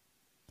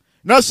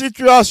 Dans la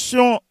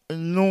situation,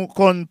 nous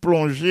qu'on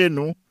plongé,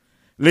 nous,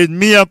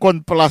 l'ennemi qu'on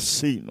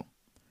placé, nous.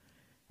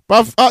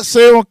 Parfois,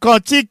 c'est un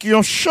cantique qui est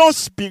un chant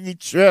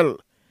spirituel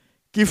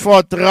qu'il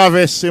faut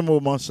traverser ce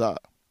moment ça.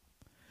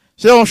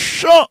 C'est un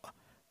chant,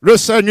 le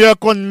Seigneur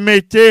qu'on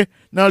mettait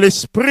dans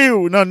l'esprit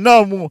ou dans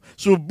l'âme ou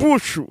sous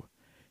bouche,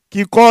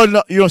 qui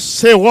connaît un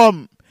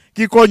sérum,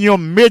 qui connaît un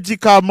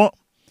médicament,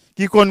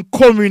 qui connaît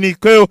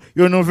communiquer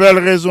une nouvelle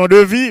raison de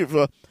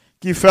vivre,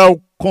 qui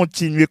fait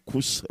continuer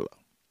comme cela.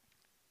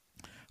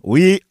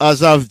 Oui,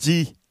 Asaph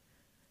dit,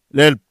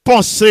 les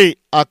pensées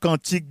à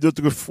cantique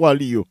d'autrefois,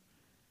 dans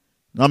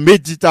la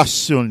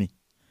méditation,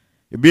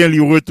 eh bien, lui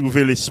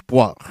retrouver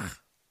l'espoir.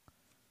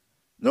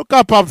 Nous sommes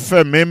capables de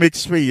faire même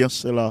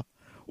expérience là,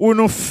 ou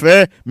nous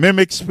faisons même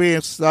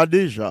expérience là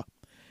déjà,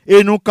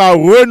 et nous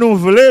pouvons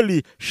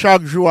renouveler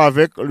chaque jour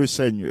avec le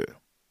Seigneur.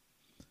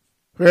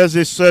 Frères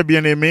et sœurs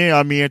bien-aimés,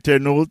 amis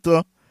internautes,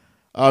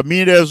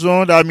 amis des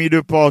ondes, amis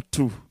de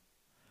partout,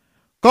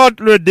 quand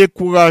le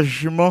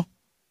découragement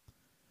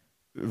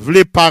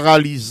voulait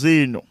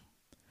paralyser nous,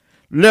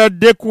 le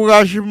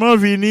découragement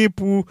vient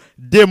pour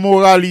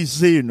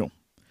démoraliser nous.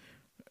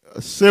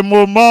 C'est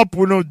moment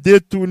pour nous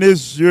détourner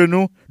les yeux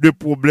de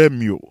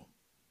problèmes.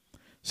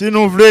 Si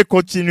nous voulons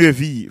continuer à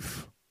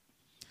vivre,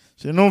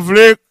 si nous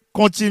voulons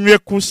continuer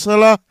comme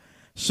cela,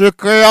 ce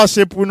créa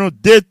c'est pour nous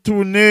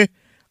détourner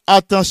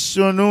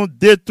attention nous,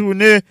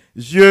 détourner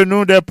yeux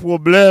nous des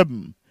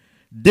problèmes,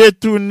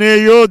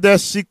 détourner des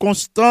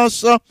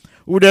circonstances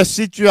ou des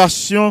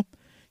situations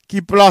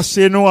qui placent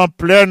nous en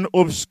pleine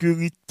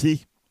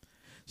obscurité.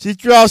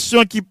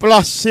 Situation qui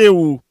place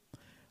ou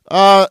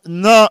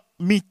dans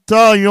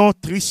mi-temps yon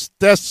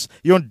tristesse,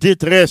 yon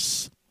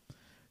détresse.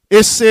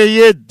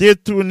 Essayez de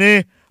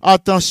détourner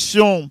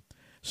attention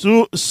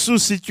sous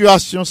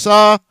situation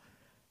ça,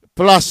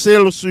 placer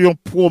sur une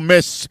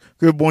promesse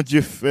que bon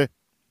Dieu fait.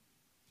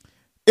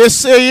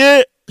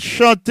 Essayez de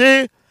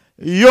chanter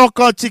un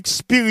cantique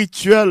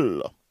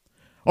spirituel,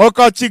 un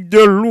cantique de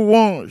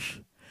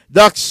louange,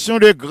 d'action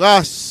de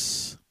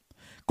grâce.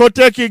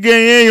 Côté qui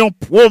gagne une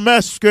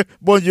promesse que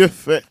bon Dieu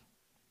fait.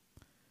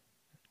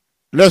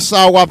 Le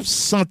ça ou a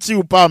senti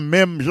ou pas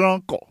même gens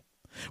encore.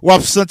 Ou a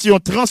senti une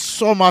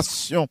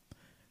transformation,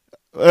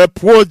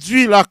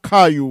 produit la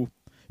caillou,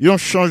 un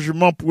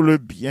changement pour le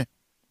bien.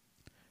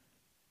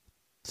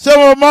 C'est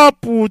le moment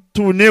pour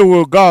tourner le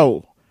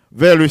regard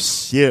vers le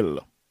ciel,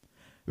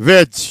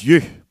 vers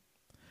Dieu,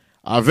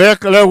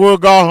 avec le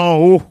regard en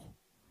haut,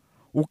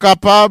 ou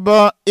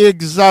capable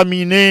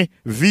d'examiner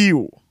vie.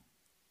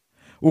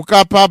 ou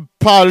capable de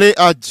parler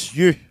à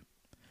Dieu,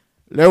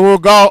 les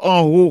regards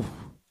en haut,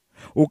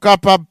 ou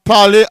capable de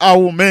parler à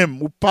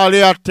vous-même, ou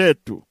parler à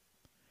tête,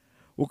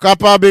 ou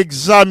capable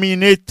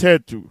d'examiner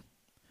tête.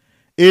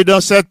 Et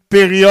dans cette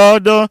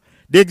période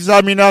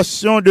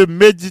d'examination, de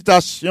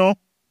méditation,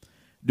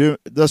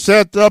 dans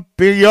cette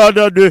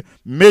période de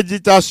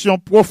méditation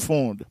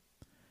profonde,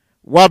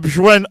 ou avez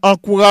besoin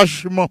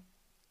encouragement,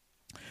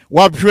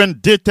 ou avez besoin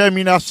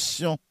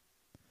détermination,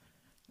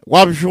 ou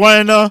avez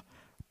besoin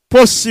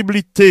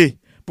possibilité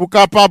pour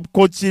capable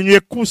continuer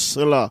course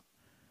là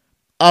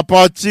à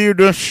partir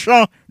d'un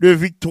chant de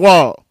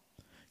victoire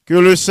que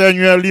le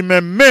Seigneur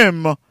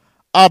lui-même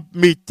a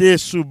mis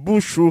sous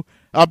bouche ou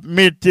a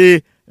mis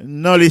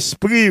dans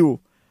l'esprit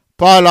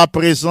par la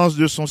présence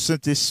de son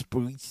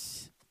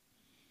Saint-Esprit.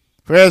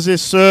 Frères et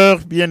sœurs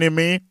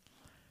bien-aimés,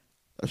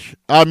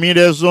 amis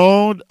des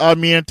ondes,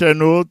 amis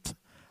internautes,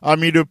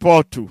 amis de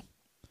partout,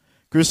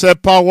 que ces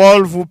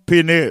paroles vous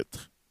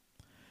pénètrent,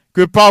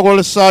 que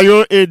paroles ça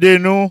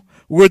aidez-nous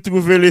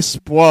retrouver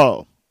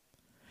l'espoir,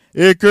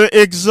 et que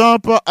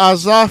exemple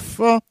Asaph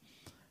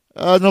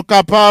nous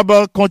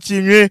capables de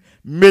continuer à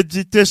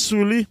méditer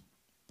sur lui,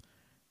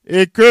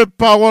 et que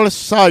paroles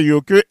ça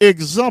que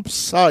exemple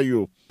ça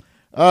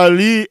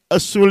lui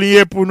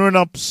souligner pour nous dans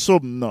le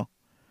psaume,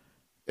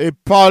 et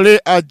parler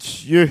à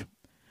Dieu,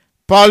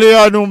 parler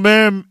à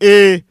nous-mêmes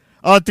et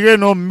entrer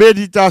dans une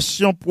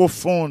méditation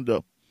profonde,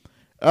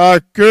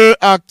 que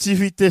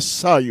activité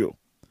ça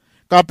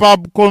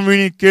capable de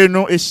communiquer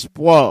nos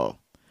espoirs,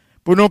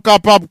 pour nous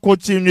capables de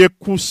continuer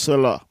course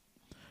là,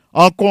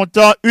 en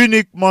comptant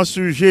uniquement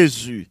sur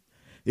Jésus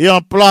et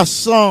en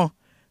plaçant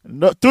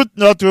toute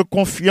notre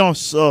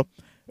confiance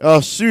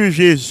sur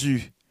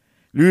Jésus,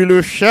 lui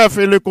le chef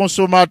et le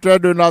consommateur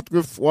de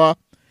notre foi,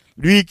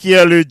 lui qui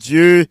est le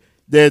Dieu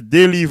des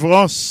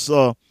délivrances,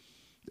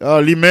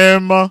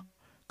 lui-même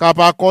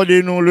capable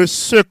d'accorder nous le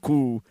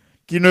secours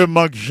qui ne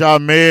manque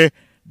jamais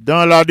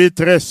dans la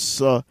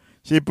détresse.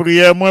 C'est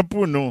prière moi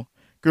pour nous.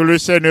 Que le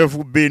Seigneur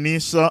vous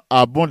bénisse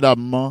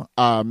abondamment.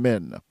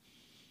 Amen.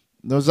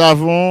 Nous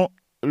avons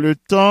le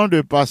temps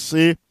de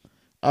passer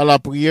à la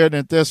prière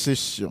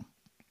d'intercession.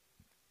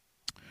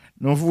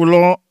 Nous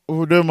voulons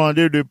vous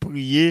demander de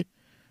prier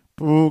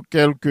pour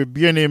quelques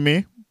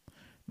bien-aimés.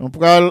 Nous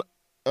allons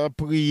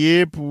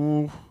prier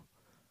pour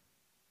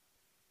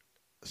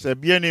ces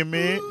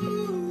bien-aimés.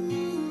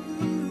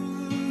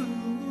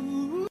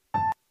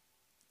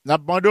 Nous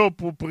demandons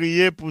pour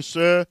prier pour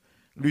sœur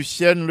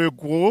Lucienne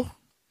Legros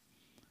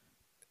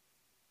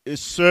et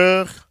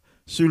sœur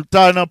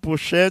Sultane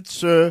Pochette,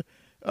 sœur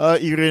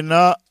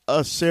Irena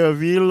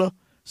Serville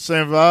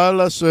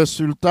Saint-Val, sœur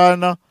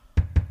Sultane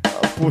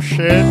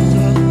Pochette,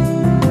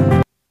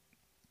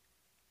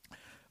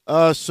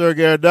 sœur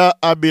Gerda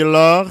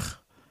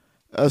Abélard,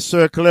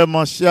 sœur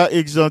Clémentia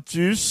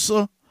Exantus,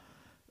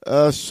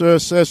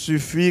 sœur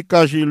Saint-Suffit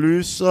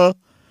Cagilus,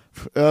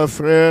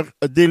 frère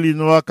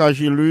Delinois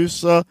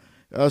Cagilus,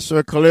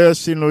 sœur Claire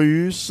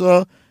Sinoïus,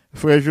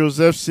 frère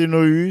Joseph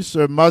Sinoïus,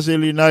 sœur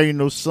Mazelina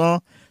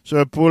Innocent,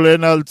 sœur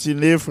Pauline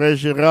Altiné, frère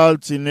Gérald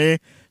Altiné,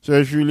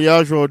 sœur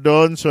Julia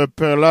Jordan, sœur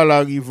Perla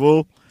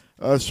Larivo,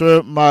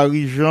 sœur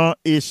Marie-Jean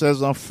et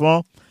ses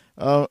enfants,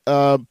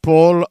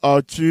 Paul,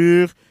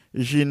 Arthur,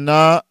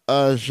 Gina,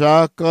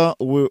 Jacques,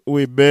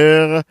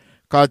 Weber,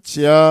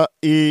 Katia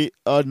et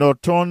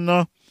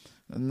Norton.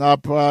 N'a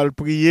pas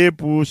prié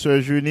pour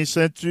sœur Junie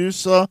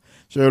Saintus,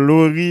 sœur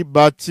Laurie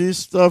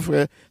Baptiste,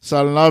 frère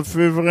Salna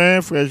Feuvrin,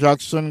 frère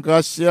Jackson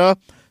Gracia,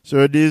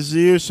 sœur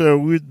Désir, sœur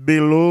Ruth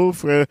Bello,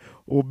 frère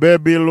Aubert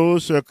Bello,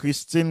 sœur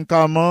Christine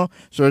Caman,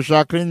 sœur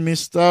Jacqueline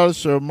Mistal,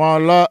 sœur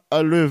Marla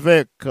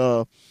Levesque,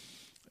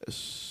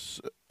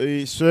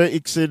 sœur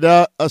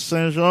Ixeda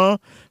Saint-Jean,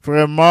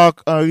 frère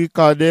Marc-Henri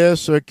Cadet,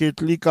 sœur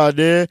Ketli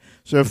Cadet,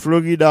 sœur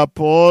Florida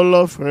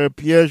Paul, frère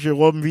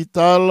Pierre-Jérôme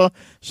Vital,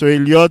 sœur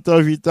Elliot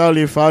Vital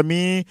et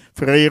famille,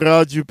 frère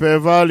Ira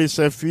Duperval et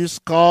ses fils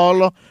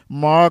Carl,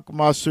 Marc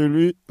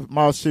Marcellus,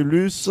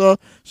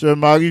 sœur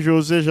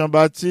Marie-Josée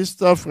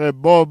Jean-Baptiste, frère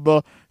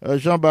Bob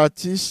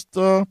Jean-Baptiste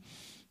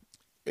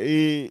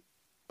et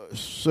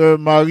sœur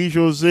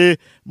Marie-Josée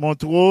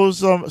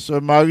Montrose,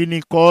 sœur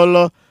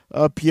Marie-Nicole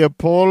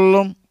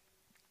Pierre-Paul,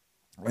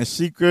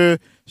 ainsi que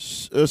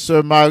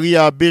sœur Marie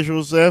Abbé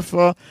Joseph,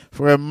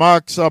 frère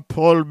Max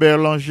Paul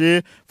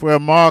Berlanger,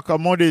 frère Marc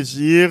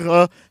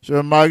Mondésir,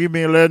 sœur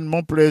Marie-Mélène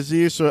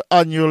Monplaisir, sœur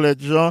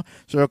Agnolette Jean,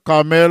 sœur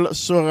Kamel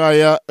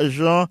Soraya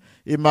Jean,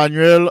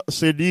 Emmanuel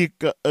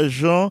Cédric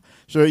Jean,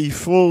 sœur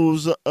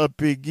Ifose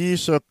Peggy,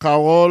 sœur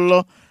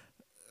Carole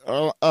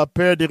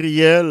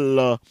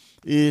Perdriel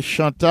et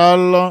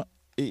Chantal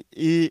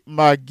et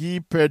Maggie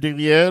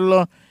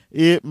Perdriel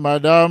et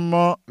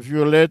Madame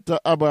Violette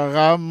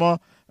Abraham,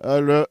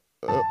 le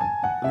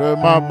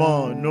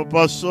maman. Nous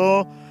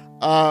passons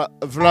à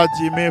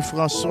Vladimir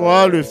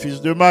François, le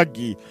fils de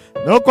Maggie.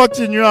 Nous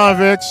continuons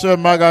avec Sœur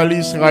Magali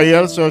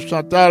Israël, Sœur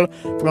Chantal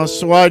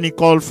François,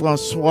 Nicole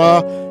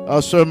François,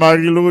 Sœur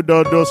Marie-Lou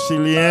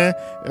Docilien,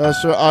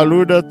 Sœur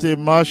Aloud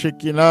Théma,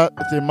 Shekina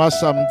Théma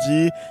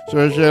Samedi,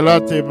 Sœur Gela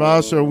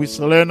Théma, Sœur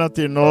Wislaine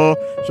Ténor,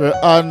 Sœur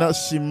Anne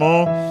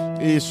Simon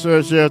et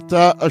Sœur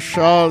Gerta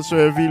Charles,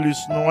 Sœur Vilus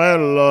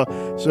Noël,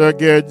 Sœur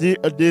Gerdy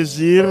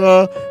Désir,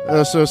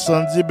 Sœur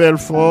Sandy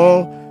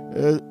Belfort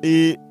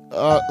et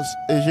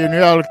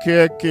Général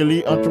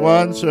Kelly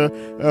Antoine, Sœur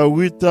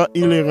Rita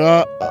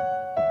Hilera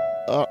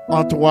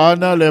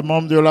Antoine, les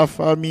membres de la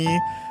famille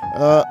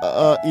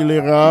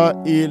Hilera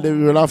et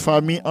de la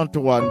famille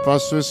Antoine,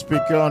 Pasteur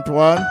Speaker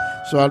Antoine,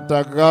 Sœur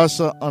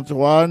Altagrace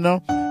Antoine,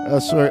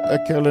 Sœur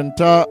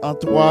Kelenta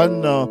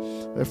Antoine,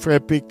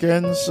 Frère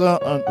Pickens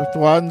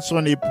Antoine,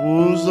 son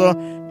épouse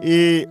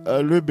et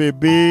le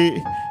bébé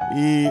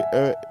et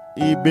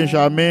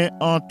Benjamin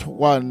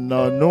Antoine.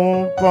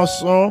 Nous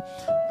pensons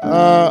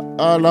à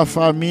la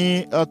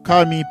famille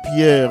Camille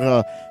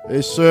Pierre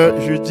et Sœur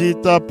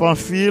Judith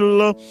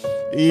Pamphile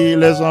et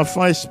les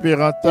enfants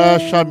Esperanta,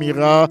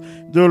 Chamira,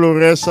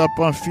 Dolores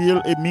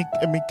Pamphile et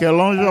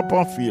Michel-Ange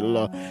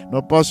Pamphile.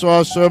 Nous passons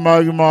à Sœur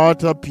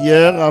Marie-Marthe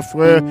Pierre, à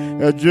Frère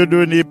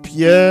Dieudonné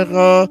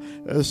Pierre,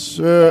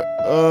 Sœur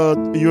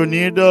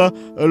Yonide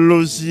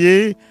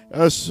Lozier,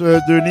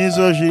 Sœur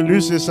Denise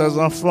Gilus et ses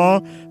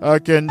enfants,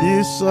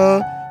 Candice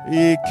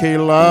et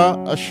Kayla,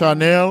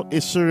 Chanel et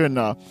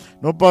Serena.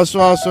 Nous passons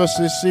à Sœur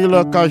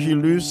Cécile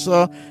Cagilus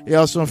et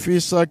à son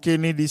fils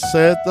Kenny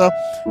 17,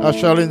 à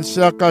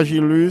Chalencia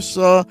Cagilus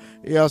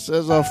et à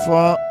ses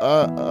enfants.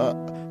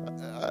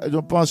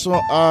 Nous passons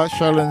à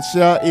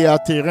Chalencia et à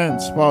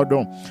Terence,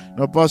 pardon.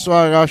 Nous passons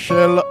à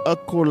Rachel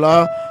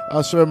Cola,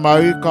 à Sœur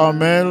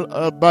Marie-Carmel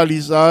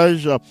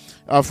Balisage,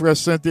 à Frère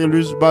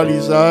Saint-Élus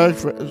Balisage,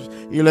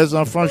 et les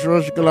enfants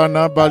Georges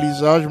Glana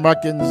Balisage,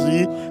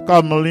 Mackenzie,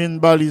 Cameline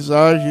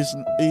Balisage,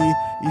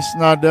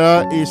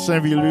 Isnada et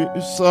Saint-Vilus,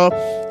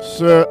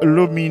 Sœur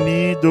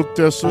Lomini,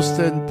 Docteur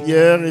Sosten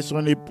Pierre et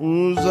son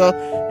épouse,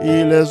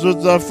 et les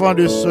autres enfants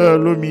de Sœur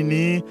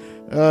Lomini,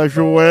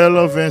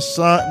 Joël,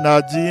 Vincent,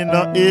 Nadine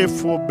et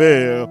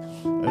Faubert.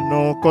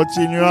 Nous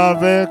continuons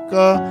avec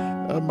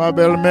ma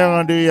belle-mère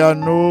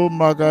Andriano,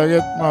 Margaret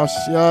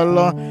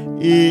Martial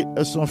et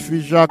son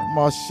fils Jacques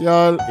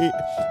Martial et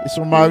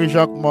son mari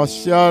Jacques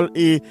Martial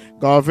et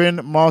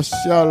Gavin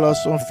Martial,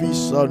 son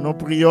fils. Nous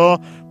prions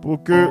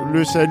pour que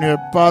le Seigneur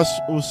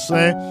passe au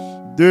sein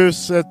de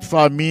cette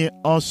famille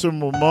en ce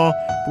moment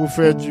pour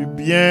faire du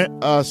bien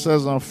à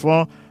ses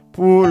enfants,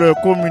 pour leur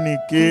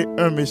communiquer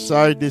un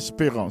message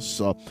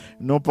d'espérance.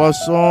 Nous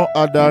passons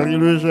à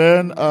Daryl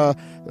Eugène, à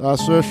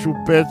Sœur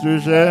Choupette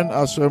Eugène,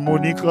 à Sœur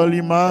Monique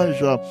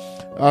Limage,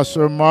 à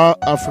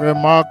Frère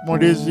Marc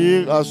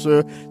Mondésir, à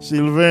Sœur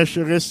Sylvain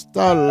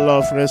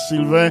Cherestal, Frère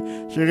Sylvain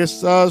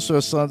Cherestal,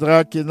 Sœur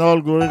Sandra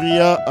Kenol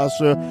Goria, à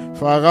Sœur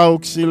Farah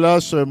Oxila,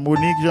 Sœur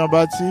Monique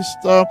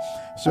Jean-Baptiste,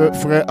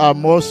 Frère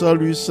Amos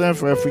Lucin,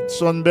 Frère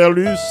Fixon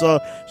Berlus,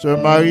 Sœur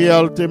Marie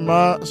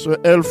Altema, Sœur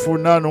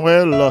Elfona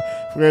Noël,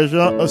 Frère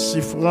Jean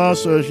Siffran,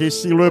 Sœur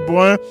Jessie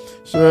Lebrun,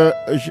 Sœur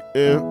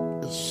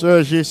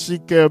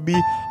Jessie Kirby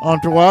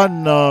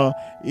Antoine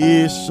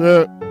et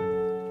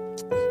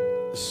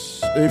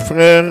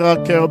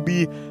Frère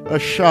Kirby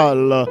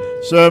Charles,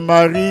 Sœur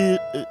Marie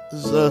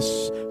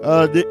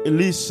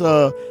Delis,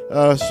 Sœur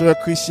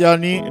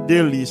Christiani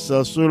Delis,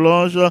 Sœur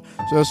Solange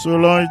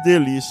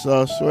Delis,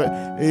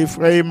 et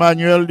Frère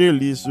Emmanuel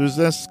Delis,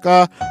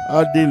 Zenska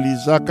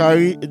Delis,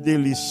 Zachary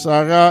Delis,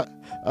 Sarah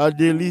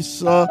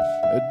Delis,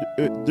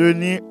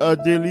 Denis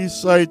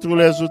Delis et tous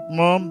les autres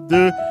membres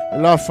de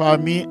la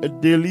famille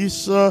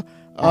Delis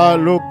à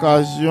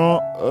l'occasion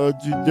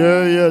du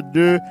deuil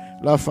de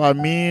la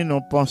famille.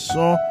 Nous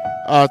pensons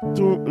à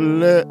tous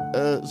les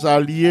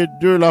alliés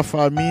de la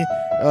famille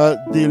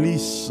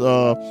Delis.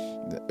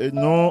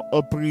 Nous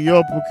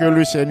prions pour que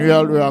le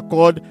Seigneur lui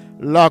accorde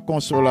la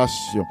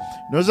consolation.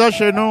 Nous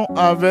enchaînons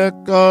avec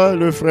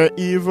le frère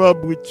Yves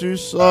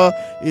Brutus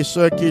et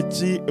sœur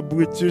Kitty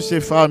Brutus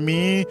et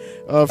famille,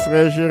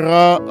 frère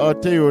Gérard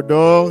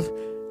Théodore,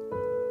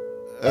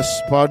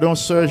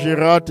 sœur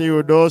Gérard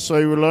Théodore,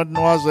 sœur Yolande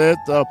Noisette,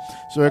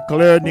 sœur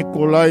Claire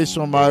Nicolas et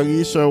son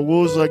mari, sœur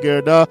Rose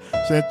Gerda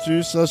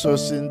Saintus, sœur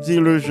Cindy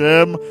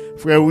Legem,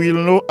 frère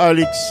Wilno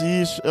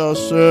Alexis,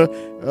 sœur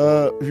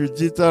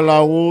Judith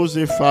Larose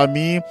et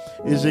famille,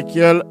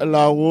 Ézéchiel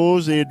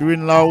Larose et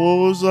Edwin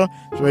Larose,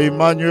 sœur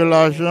Emmanuel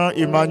Agent,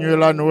 Emmanuel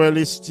Noël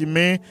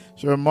estimé,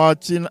 sœur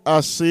Martine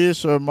Assé,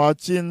 sœur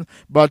Martine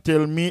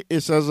Barthelmy et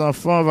ses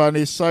enfants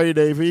Vanessa et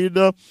David,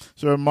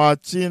 sœur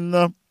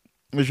Martine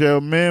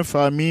Germain,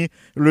 famille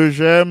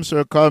Legem,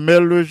 sœur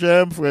Carmel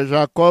Legem, frère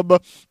Jacob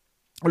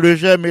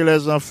Legem et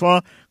les enfants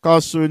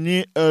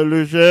Carsoni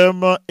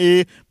Legem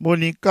et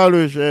Monica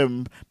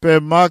Legem, père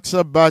Max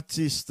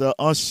Baptiste,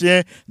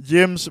 ancien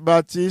James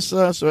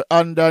Baptiste, sœur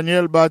Anne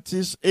Daniel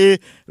Baptiste et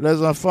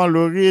les enfants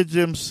Laurie et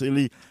James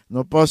Lee.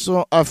 Nous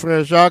passons à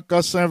Frère Jacques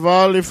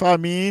Saint-Val et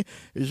famille,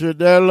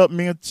 Jedel,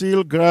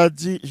 Myrtille,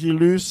 Grady,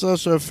 Gilus,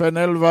 Sœur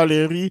Fenel,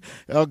 Valérie,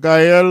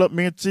 Gaël,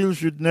 Myrtille,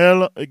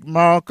 Judnel,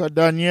 Marc,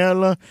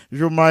 Daniel,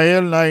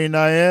 Jomaël,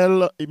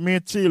 Naïnaël,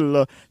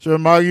 Myrtille, Sœur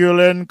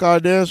Mariolène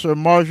Cadet, Sœur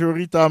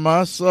Marjorie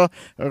Tamas,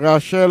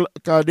 Rachel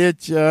Cadet,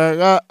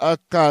 Thierry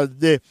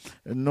Cadet.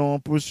 Nous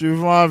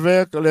poursuivons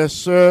avec les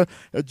sœurs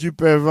du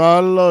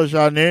Péval,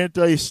 Jeannette,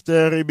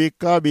 Esther,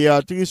 Rebecca,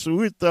 Béatrice,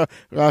 Ruth,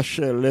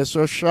 Rachel, les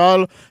sœurs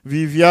Charles,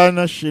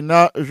 Viviane,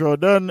 China,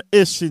 Jordan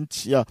et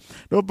Cynthia.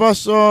 Nous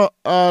passons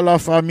à la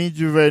famille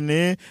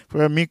Duvernay,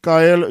 frère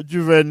Michael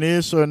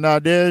Duvernay, sœur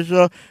Nadège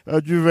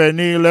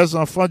Duvernay, les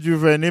enfants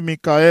Duvernay,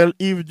 Michael,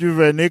 Yves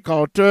Duvernay,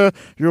 Carter,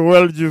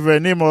 Joël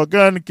Duvernay,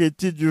 Morgan,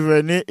 Katie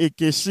Duvernay et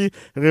Kessie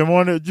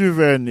Raymond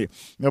Duvernay.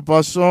 Nous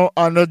passons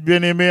à notre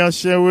bien-aimé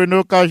ancien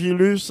Renaud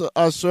Cagilus,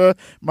 à sœur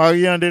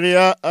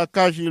Marie-Andrea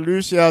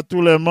Cagilus et à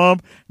tous les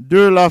membres de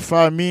la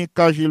famille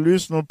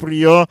Cagilus. Nous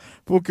prions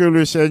pour que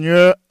le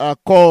Seigneur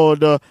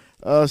accorde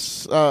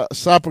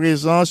sa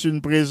présence,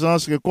 une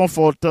présence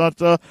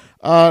réconfortante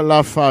à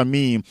la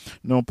famille.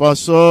 Nous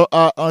passons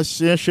à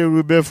ancien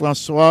chérubin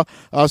François,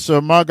 à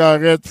sœur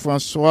Margaret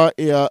François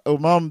et aux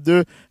membres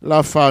de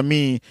la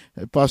famille.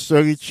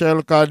 Pasteur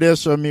Richel Cadet,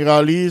 sœur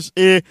Miralise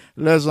et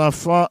les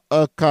enfants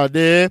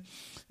Cadet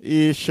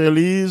et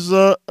Chélise,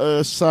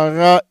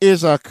 Sarah et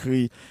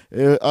Zachary.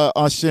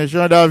 Ancien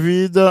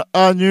Jean-David,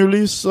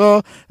 Anulis,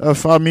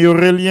 famille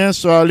Aurélien,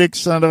 sœur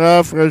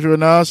Alexandra, frère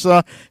Jonas,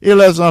 et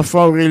les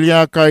enfants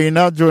Aurélien,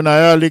 Kaina,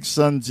 Jonaya,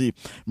 Alexandrie.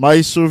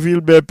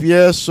 Maïsouville,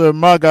 Pierre, sœur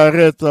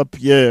Margaret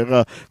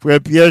Pierre, frère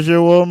Pierre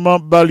Jérôme,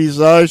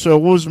 Balisage, sœur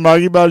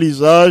Rose-Marie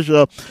Balisage,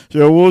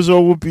 sœur Rose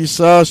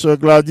Roupissa, sœur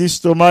Gladys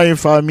Thomas et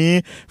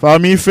famille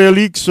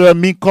Félix, sœur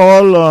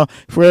Nicole,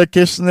 frère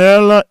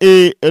Kesnel,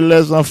 et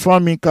les enfants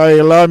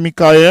Michaela,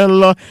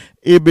 Michael,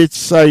 et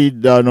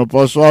Betsaïda. Nous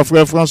passons à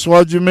frère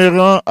François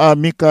Duméran, à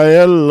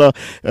Michael,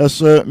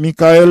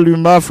 Michael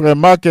Luma, frère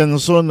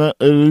Mackenson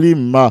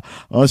Lima,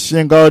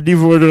 ancien Gardi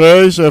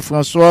Vaudreuil, sœur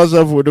Françoise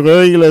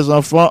Vaudreuil, les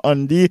enfants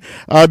Andy,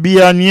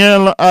 Abi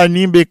Aniel,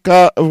 Annie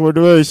Becca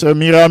Vaudreuil, sœur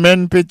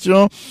Miramène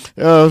Pétion,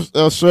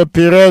 sœur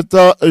Pirette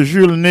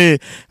Julné,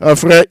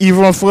 frère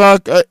Yvon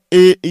Frac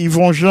et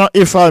Yvon Jean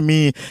et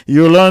famille,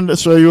 Yolande,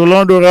 sœur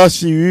Yolande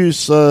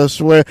Horacius,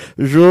 sœur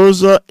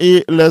Jose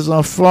et les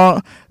enfants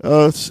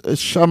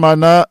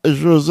Chamana,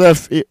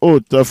 Joseph et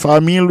autres.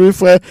 Famille, lui,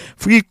 frère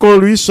Frico,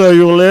 lui, sœur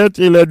Yolette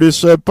et les deux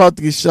sœurs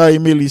Patricia et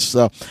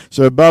Mélissa.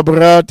 Sœur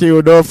Barbara,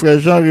 Théodore,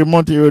 frère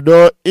Jean-Raymond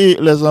Théodore et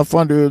les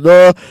enfants de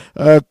Théodore,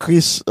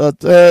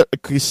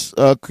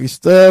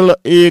 Christelle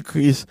et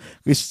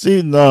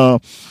Christine.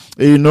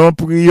 Et nous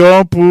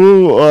prions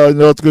pour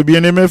notre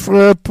bien-aimé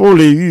frère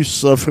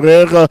Pauléus,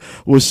 frère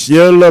au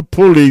ciel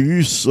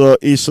Pauléus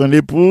et son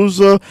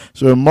épouse,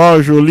 sœur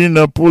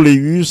Marjoline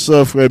Pauléus,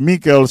 frère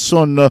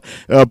Michelson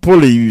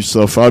Pauléus,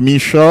 famille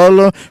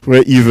Charles,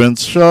 frère Evans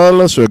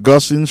Charles, sœur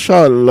Gossin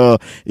Charles,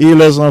 et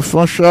les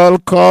enfants Charles,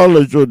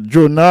 Carl,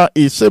 Jonah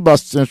et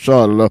Sébastien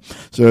Charles,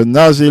 sœur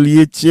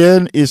Nazélie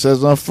Étienne et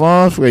ses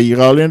enfants, frère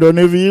Iralin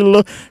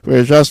Donneville,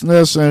 frère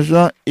Jasner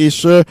Saint-Jean et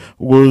sœur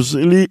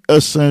Rosalie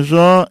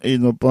Saint-Jean, et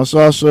nous pensons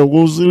à sœur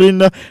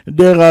Roseline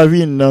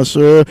Desravines,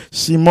 sœur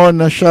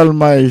Simone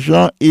Chalma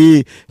Jean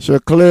et sœur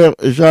Claire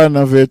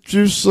Jeanne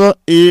Vertus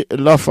et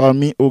la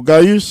famille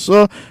Ogaïus,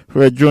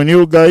 frère Johnny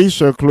Ogaïus,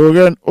 sœur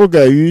Chlorène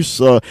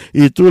Ogaïus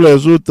et tous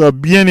les autres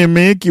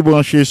bien-aimés qui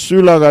branchent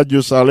sur la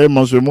radio Salem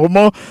en ce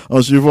moment.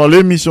 En suivant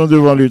l'émission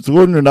Devant le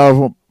trône, nous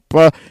n'avons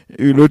pas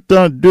eu le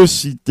temps de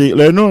citer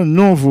les noms.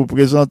 Nous vous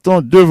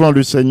présentons devant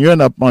le Seigneur,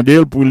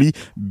 n'appendez pour lui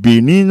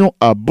bénir nous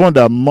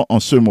abondamment en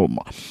ce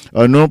moment.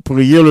 Nous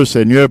prions le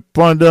Seigneur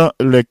pendant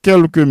les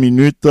quelques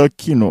minutes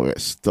qui nous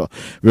restent.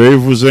 Veuillez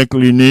vous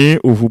incliner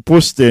ou vous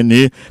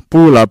prosterner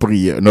pour la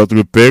prière.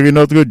 Notre Père et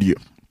notre Dieu,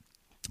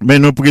 mais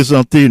nous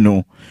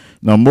présentons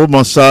dans le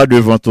moment ça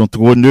devant ton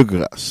trône de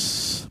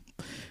grâce.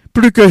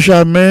 Plus que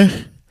jamais,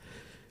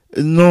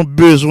 nous avons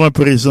besoin de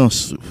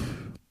présence.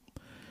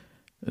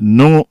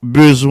 Nous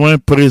besoin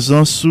de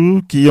présence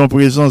qui ont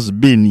présence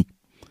bénie,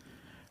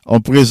 en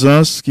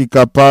présence qui est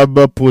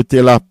capable de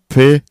porter la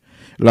paix,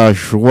 la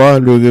joie,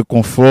 le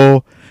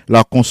réconfort,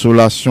 la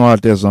consolation à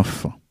tes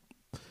enfants.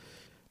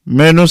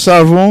 Mais nous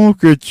savons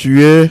que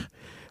tu es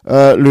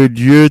le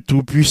Dieu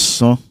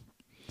tout-puissant.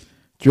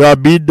 Tu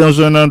habites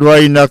dans un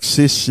endroit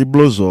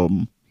inaccessible aux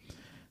hommes.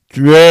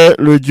 Tu es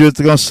le Dieu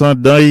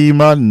transcendant et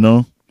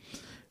immanent.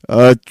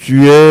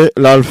 Tu es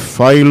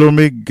l'alpha et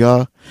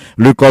l'oméga,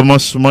 le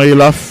commencement et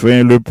la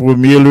fin, le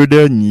premier et le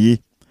dernier.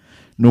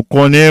 Nous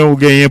connaissons ou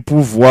gagnons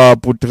pouvoir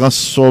pour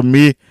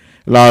transformer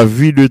la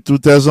vie de tous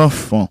tes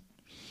enfants.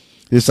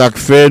 Et ça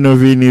fait nous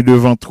venir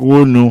devant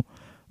toi, nous,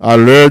 à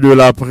l'heure de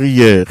la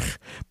prière,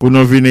 pour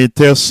nous venir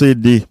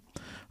intercéder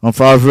en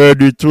faveur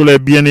de tous les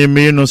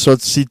bien-aimés, nous sommes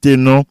cités,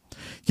 non,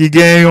 qui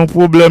gagnent un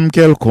problème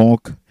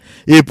quelconque.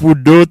 Et pour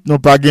d'autres, nous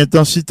pas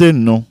gagnons cité,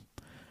 non.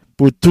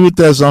 Pour tous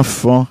tes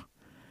enfants,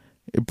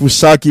 et pour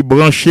ça qui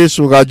branché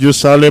sur Radio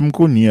Salem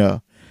Kounia,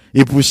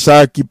 et pour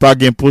ça qui pas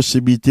gain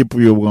possibilité pour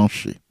y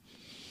brancher.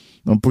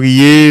 Nous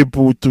prions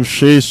pour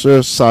toucher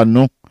ce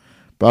Sanon,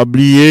 pas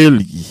oublier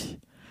lui,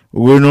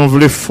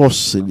 renouveler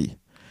force lui.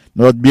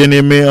 Notre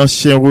bien-aimé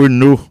ancien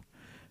Renaud,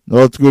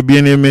 notre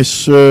bien-aimé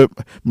sœur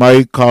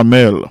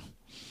Marie-Carmel,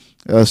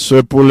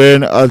 sœur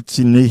Pauline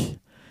Altini,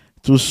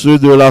 tous ceux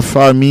de la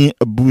famille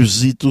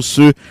Bouzy, tous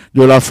ceux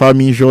de la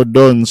famille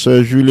Jordan,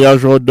 sœur Julia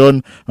Jordan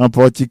en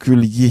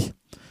particulier,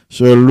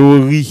 sœur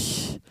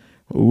Laurie,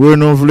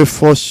 renouveler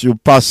force,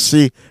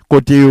 passer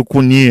côté yo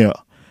kounir,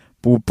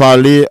 pour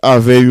parler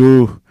avec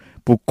eux,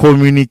 pour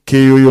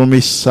communiquer un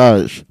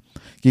message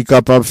qui est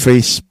capable de faire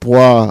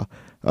espoir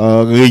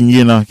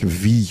régner dans la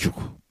vie.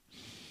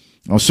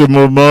 En ce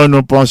moment,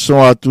 nous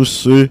pensons à tous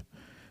ceux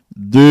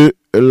de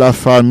la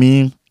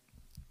famille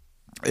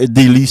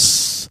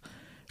d'Élis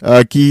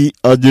qui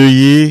a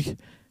deuillé,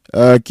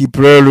 qui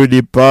pleure le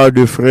départ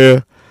de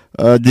frère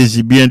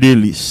Désibien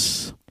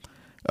d'Élis.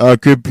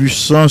 Que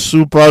puissance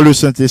ou par le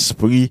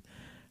Saint-Esprit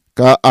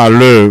car à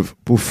l'œuvre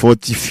pour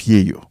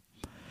fortifier yo.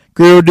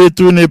 Que vous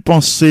détournez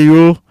pensée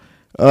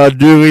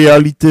de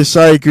réalité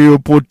ça et que vous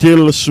portez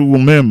sur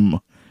vous-même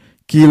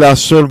qui est la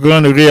seule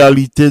grande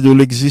réalité de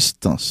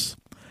l'existence.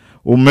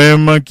 Ou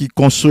même qui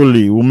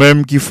console, ou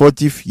même qui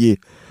fortifie,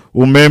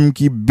 ou même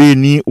qui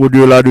bénit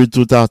au-delà de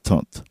toute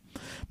attente.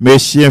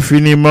 Merci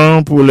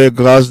infiniment pour les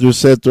grâces de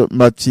cette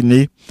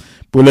matinée,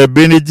 pour les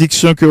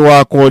bénédictions que vous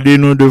accordez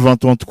nous devant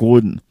ton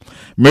trône.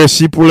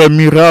 Merci pour les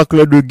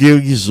miracles de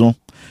guérison.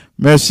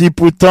 Merci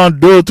pour tant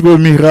d'autres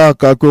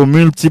miracles que vous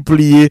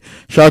multipliez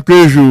chaque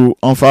jour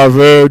en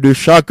faveur de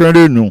chacun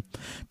de nous,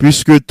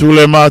 puisque tous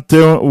les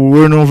matins vous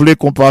renouvelez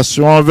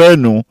compassion envers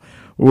nous,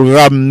 vous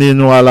ramenez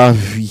nous à la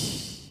vie.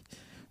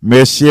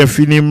 Merci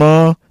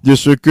infiniment de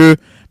ce que,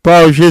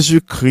 par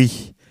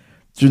Jésus-Christ,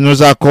 tu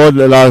nous accordes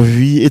la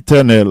vie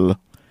éternelle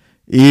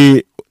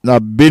et on a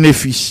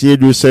bénéficié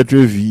de cette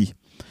vie,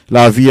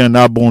 la vie en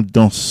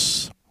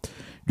abondance.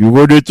 Du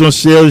haut de ton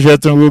ciel,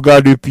 jette un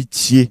regard de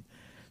pitié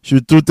sur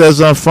tous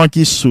tes enfants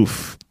qui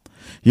souffrent.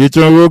 Jette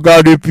un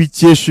regard de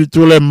pitié sur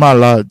tous les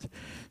malades.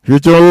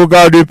 Jette un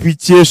regard de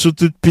pitié sur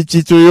toute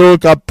petite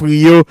qui a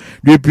prié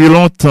depuis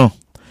longtemps,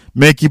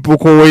 mais qui peut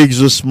qu'on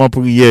exaucement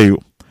prier.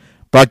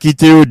 Pas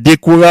quitter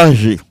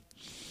découragé.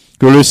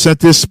 Que le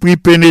Saint-Esprit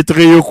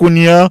pénètre yo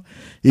kounia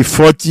et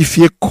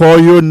fortifie corps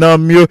yo,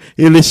 l'âme yo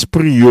et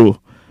l'esprit yo.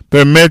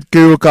 Permettre que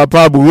yo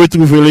capable de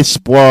retrouver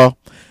l'espoir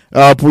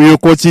pour yo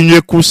continuer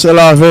courser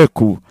là avec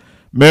vous.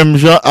 Même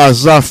Jean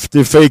Azaf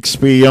te fait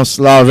expérience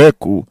là avec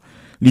vous.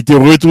 Il te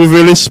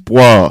retrouvé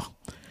l'espoir.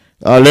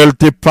 Elle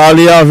te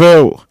parlé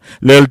avec vous.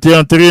 Elle te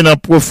entré dans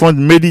profonde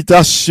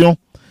méditation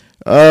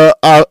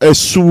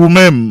sur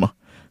vous-même.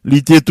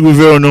 Il te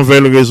trouvé une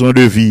nouvelle raison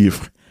de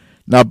vivre.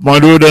 N'a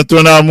demandé dans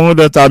ton amour,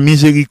 dans ta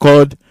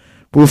miséricorde,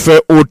 pour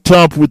faire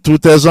autant pour tous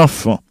tes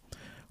enfants.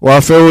 Ou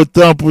à faire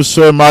autant pour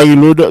sœur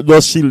Marie-Laude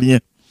d'Ossilien.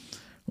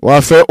 Ou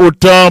à faire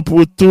autant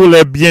pour tous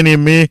les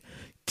bien-aimés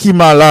qui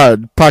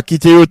malades, pas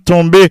quitter eux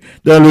tomber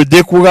dans le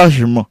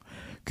découragement.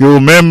 Que ou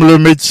même le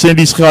médecin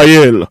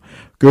d'Israël,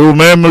 que ou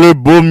même le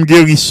baume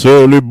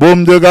guérisseur, le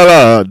baume de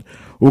Galade,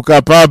 ou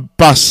capable de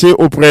passer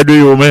auprès de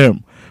eux-mêmes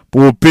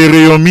pour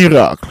opérer un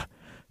miracle,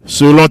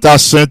 selon ta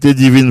sainte et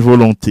divine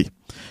volonté.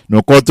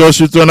 Nous comptons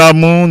sur ton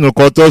amour, nous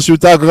comptons sur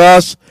ta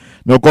grâce,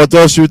 nous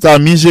comptons sur ta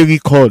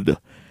miséricorde.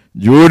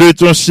 Du haut de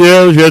ton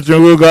ciel, jette un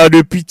regard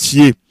de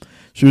pitié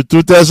sur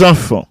tous tes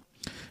enfants.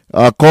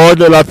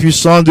 Accorde la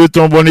puissance de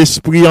ton bon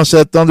esprit en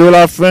ces temps de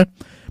la fin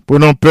pour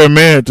nous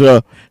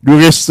permettre de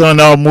rester en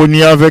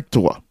harmonie avec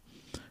toi.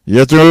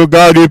 Jette un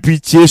regard de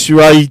pitié sur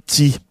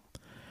Haïti.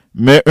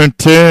 Mets un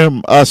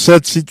terme à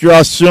cette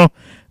situation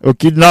au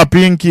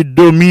kidnapping qui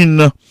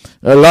domine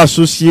la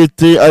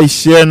société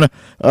haïtienne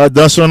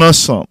dans son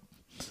ensemble.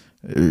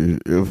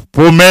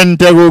 Promène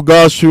tes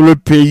regards sur le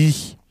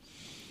pays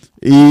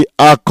et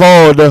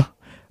accorde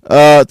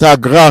ta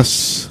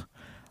grâce,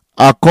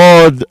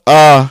 accorde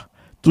à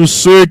tous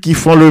ceux qui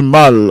font le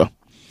mal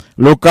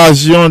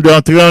l'occasion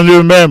d'entrer en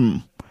eux-mêmes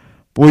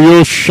pour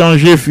y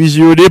changer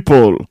fusil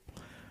d'épaule,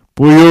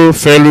 pour y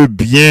faire le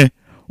bien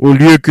au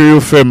lieu que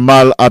y faire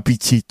mal à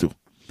petit.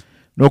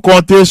 Nous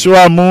comptons sur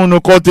amour, nous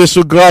comptons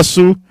sur grâce,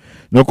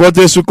 nous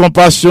comptons sur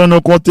compassion,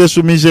 nous comptons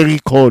sur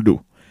miséricorde.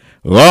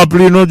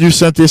 Remplis-nous du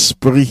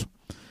Saint-Esprit.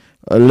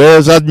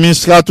 Les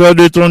administrateurs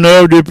de ton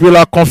œuvre depuis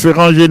la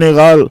conférence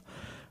générale,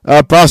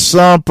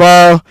 passant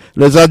par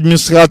les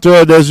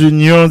administrateurs des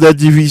unions, des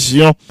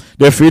divisions,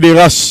 des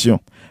fédérations,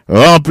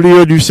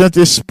 remplis du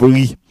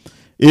Saint-Esprit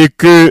et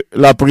que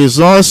la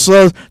présence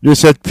de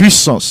cette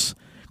puissance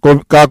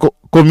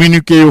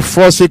communique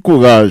force et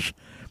courage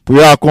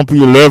pour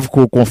accomplir l'œuvre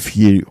qu'on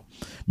confie.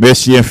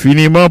 Merci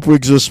infiniment pour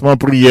exaucement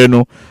prier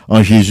nous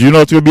en Jésus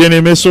notre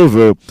bien-aimé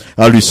Sauveur.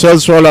 À lui seul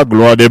soit la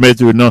gloire dès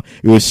maintenant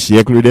et au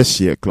siècle des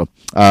siècles.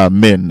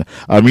 Amen.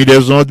 Amis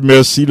des ondes,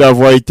 merci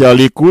d'avoir été à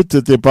l'écoute.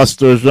 C'était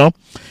Pasteur Jean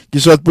qui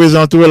souhaite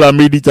présenter la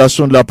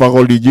méditation de la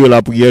parole de Dieu et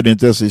la prière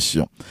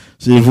d'intercession.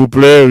 S'il vous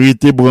plaît,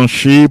 restez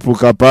branchés pour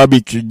capable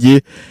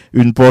étudier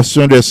une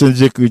portion des Saintes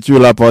Écritures,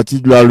 la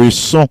partie de la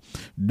leçon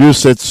de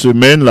cette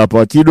semaine, la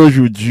partie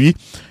d'aujourd'hui.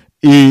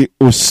 et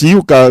aussi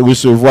ou qu'à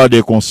recevoir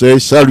des conseils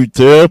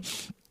salutaires,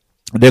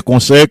 des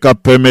conseils qui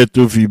permettent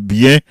de vivre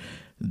bien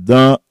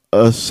dans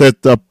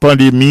cette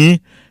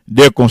pandémie,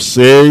 des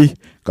conseils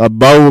qui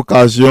ont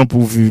occasion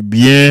pour vivre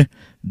bien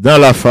dans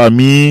la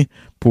famille,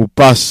 pour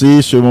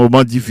passer ce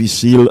moment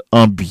difficile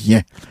en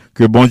bien.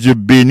 Que bon Dieu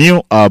bénisse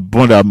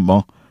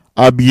abondamment.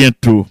 À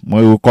bientôt.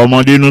 Moi,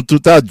 recommandez nous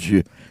tout à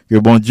Dieu. Que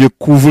bon Dieu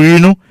couvre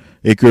nous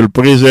et que le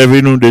préserve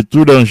nous de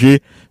tout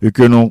danger et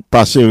que nous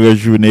passions la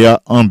journée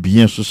en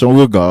bien sous son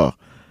regard.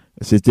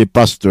 C'était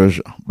Pasteur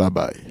Jean. Bye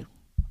bye.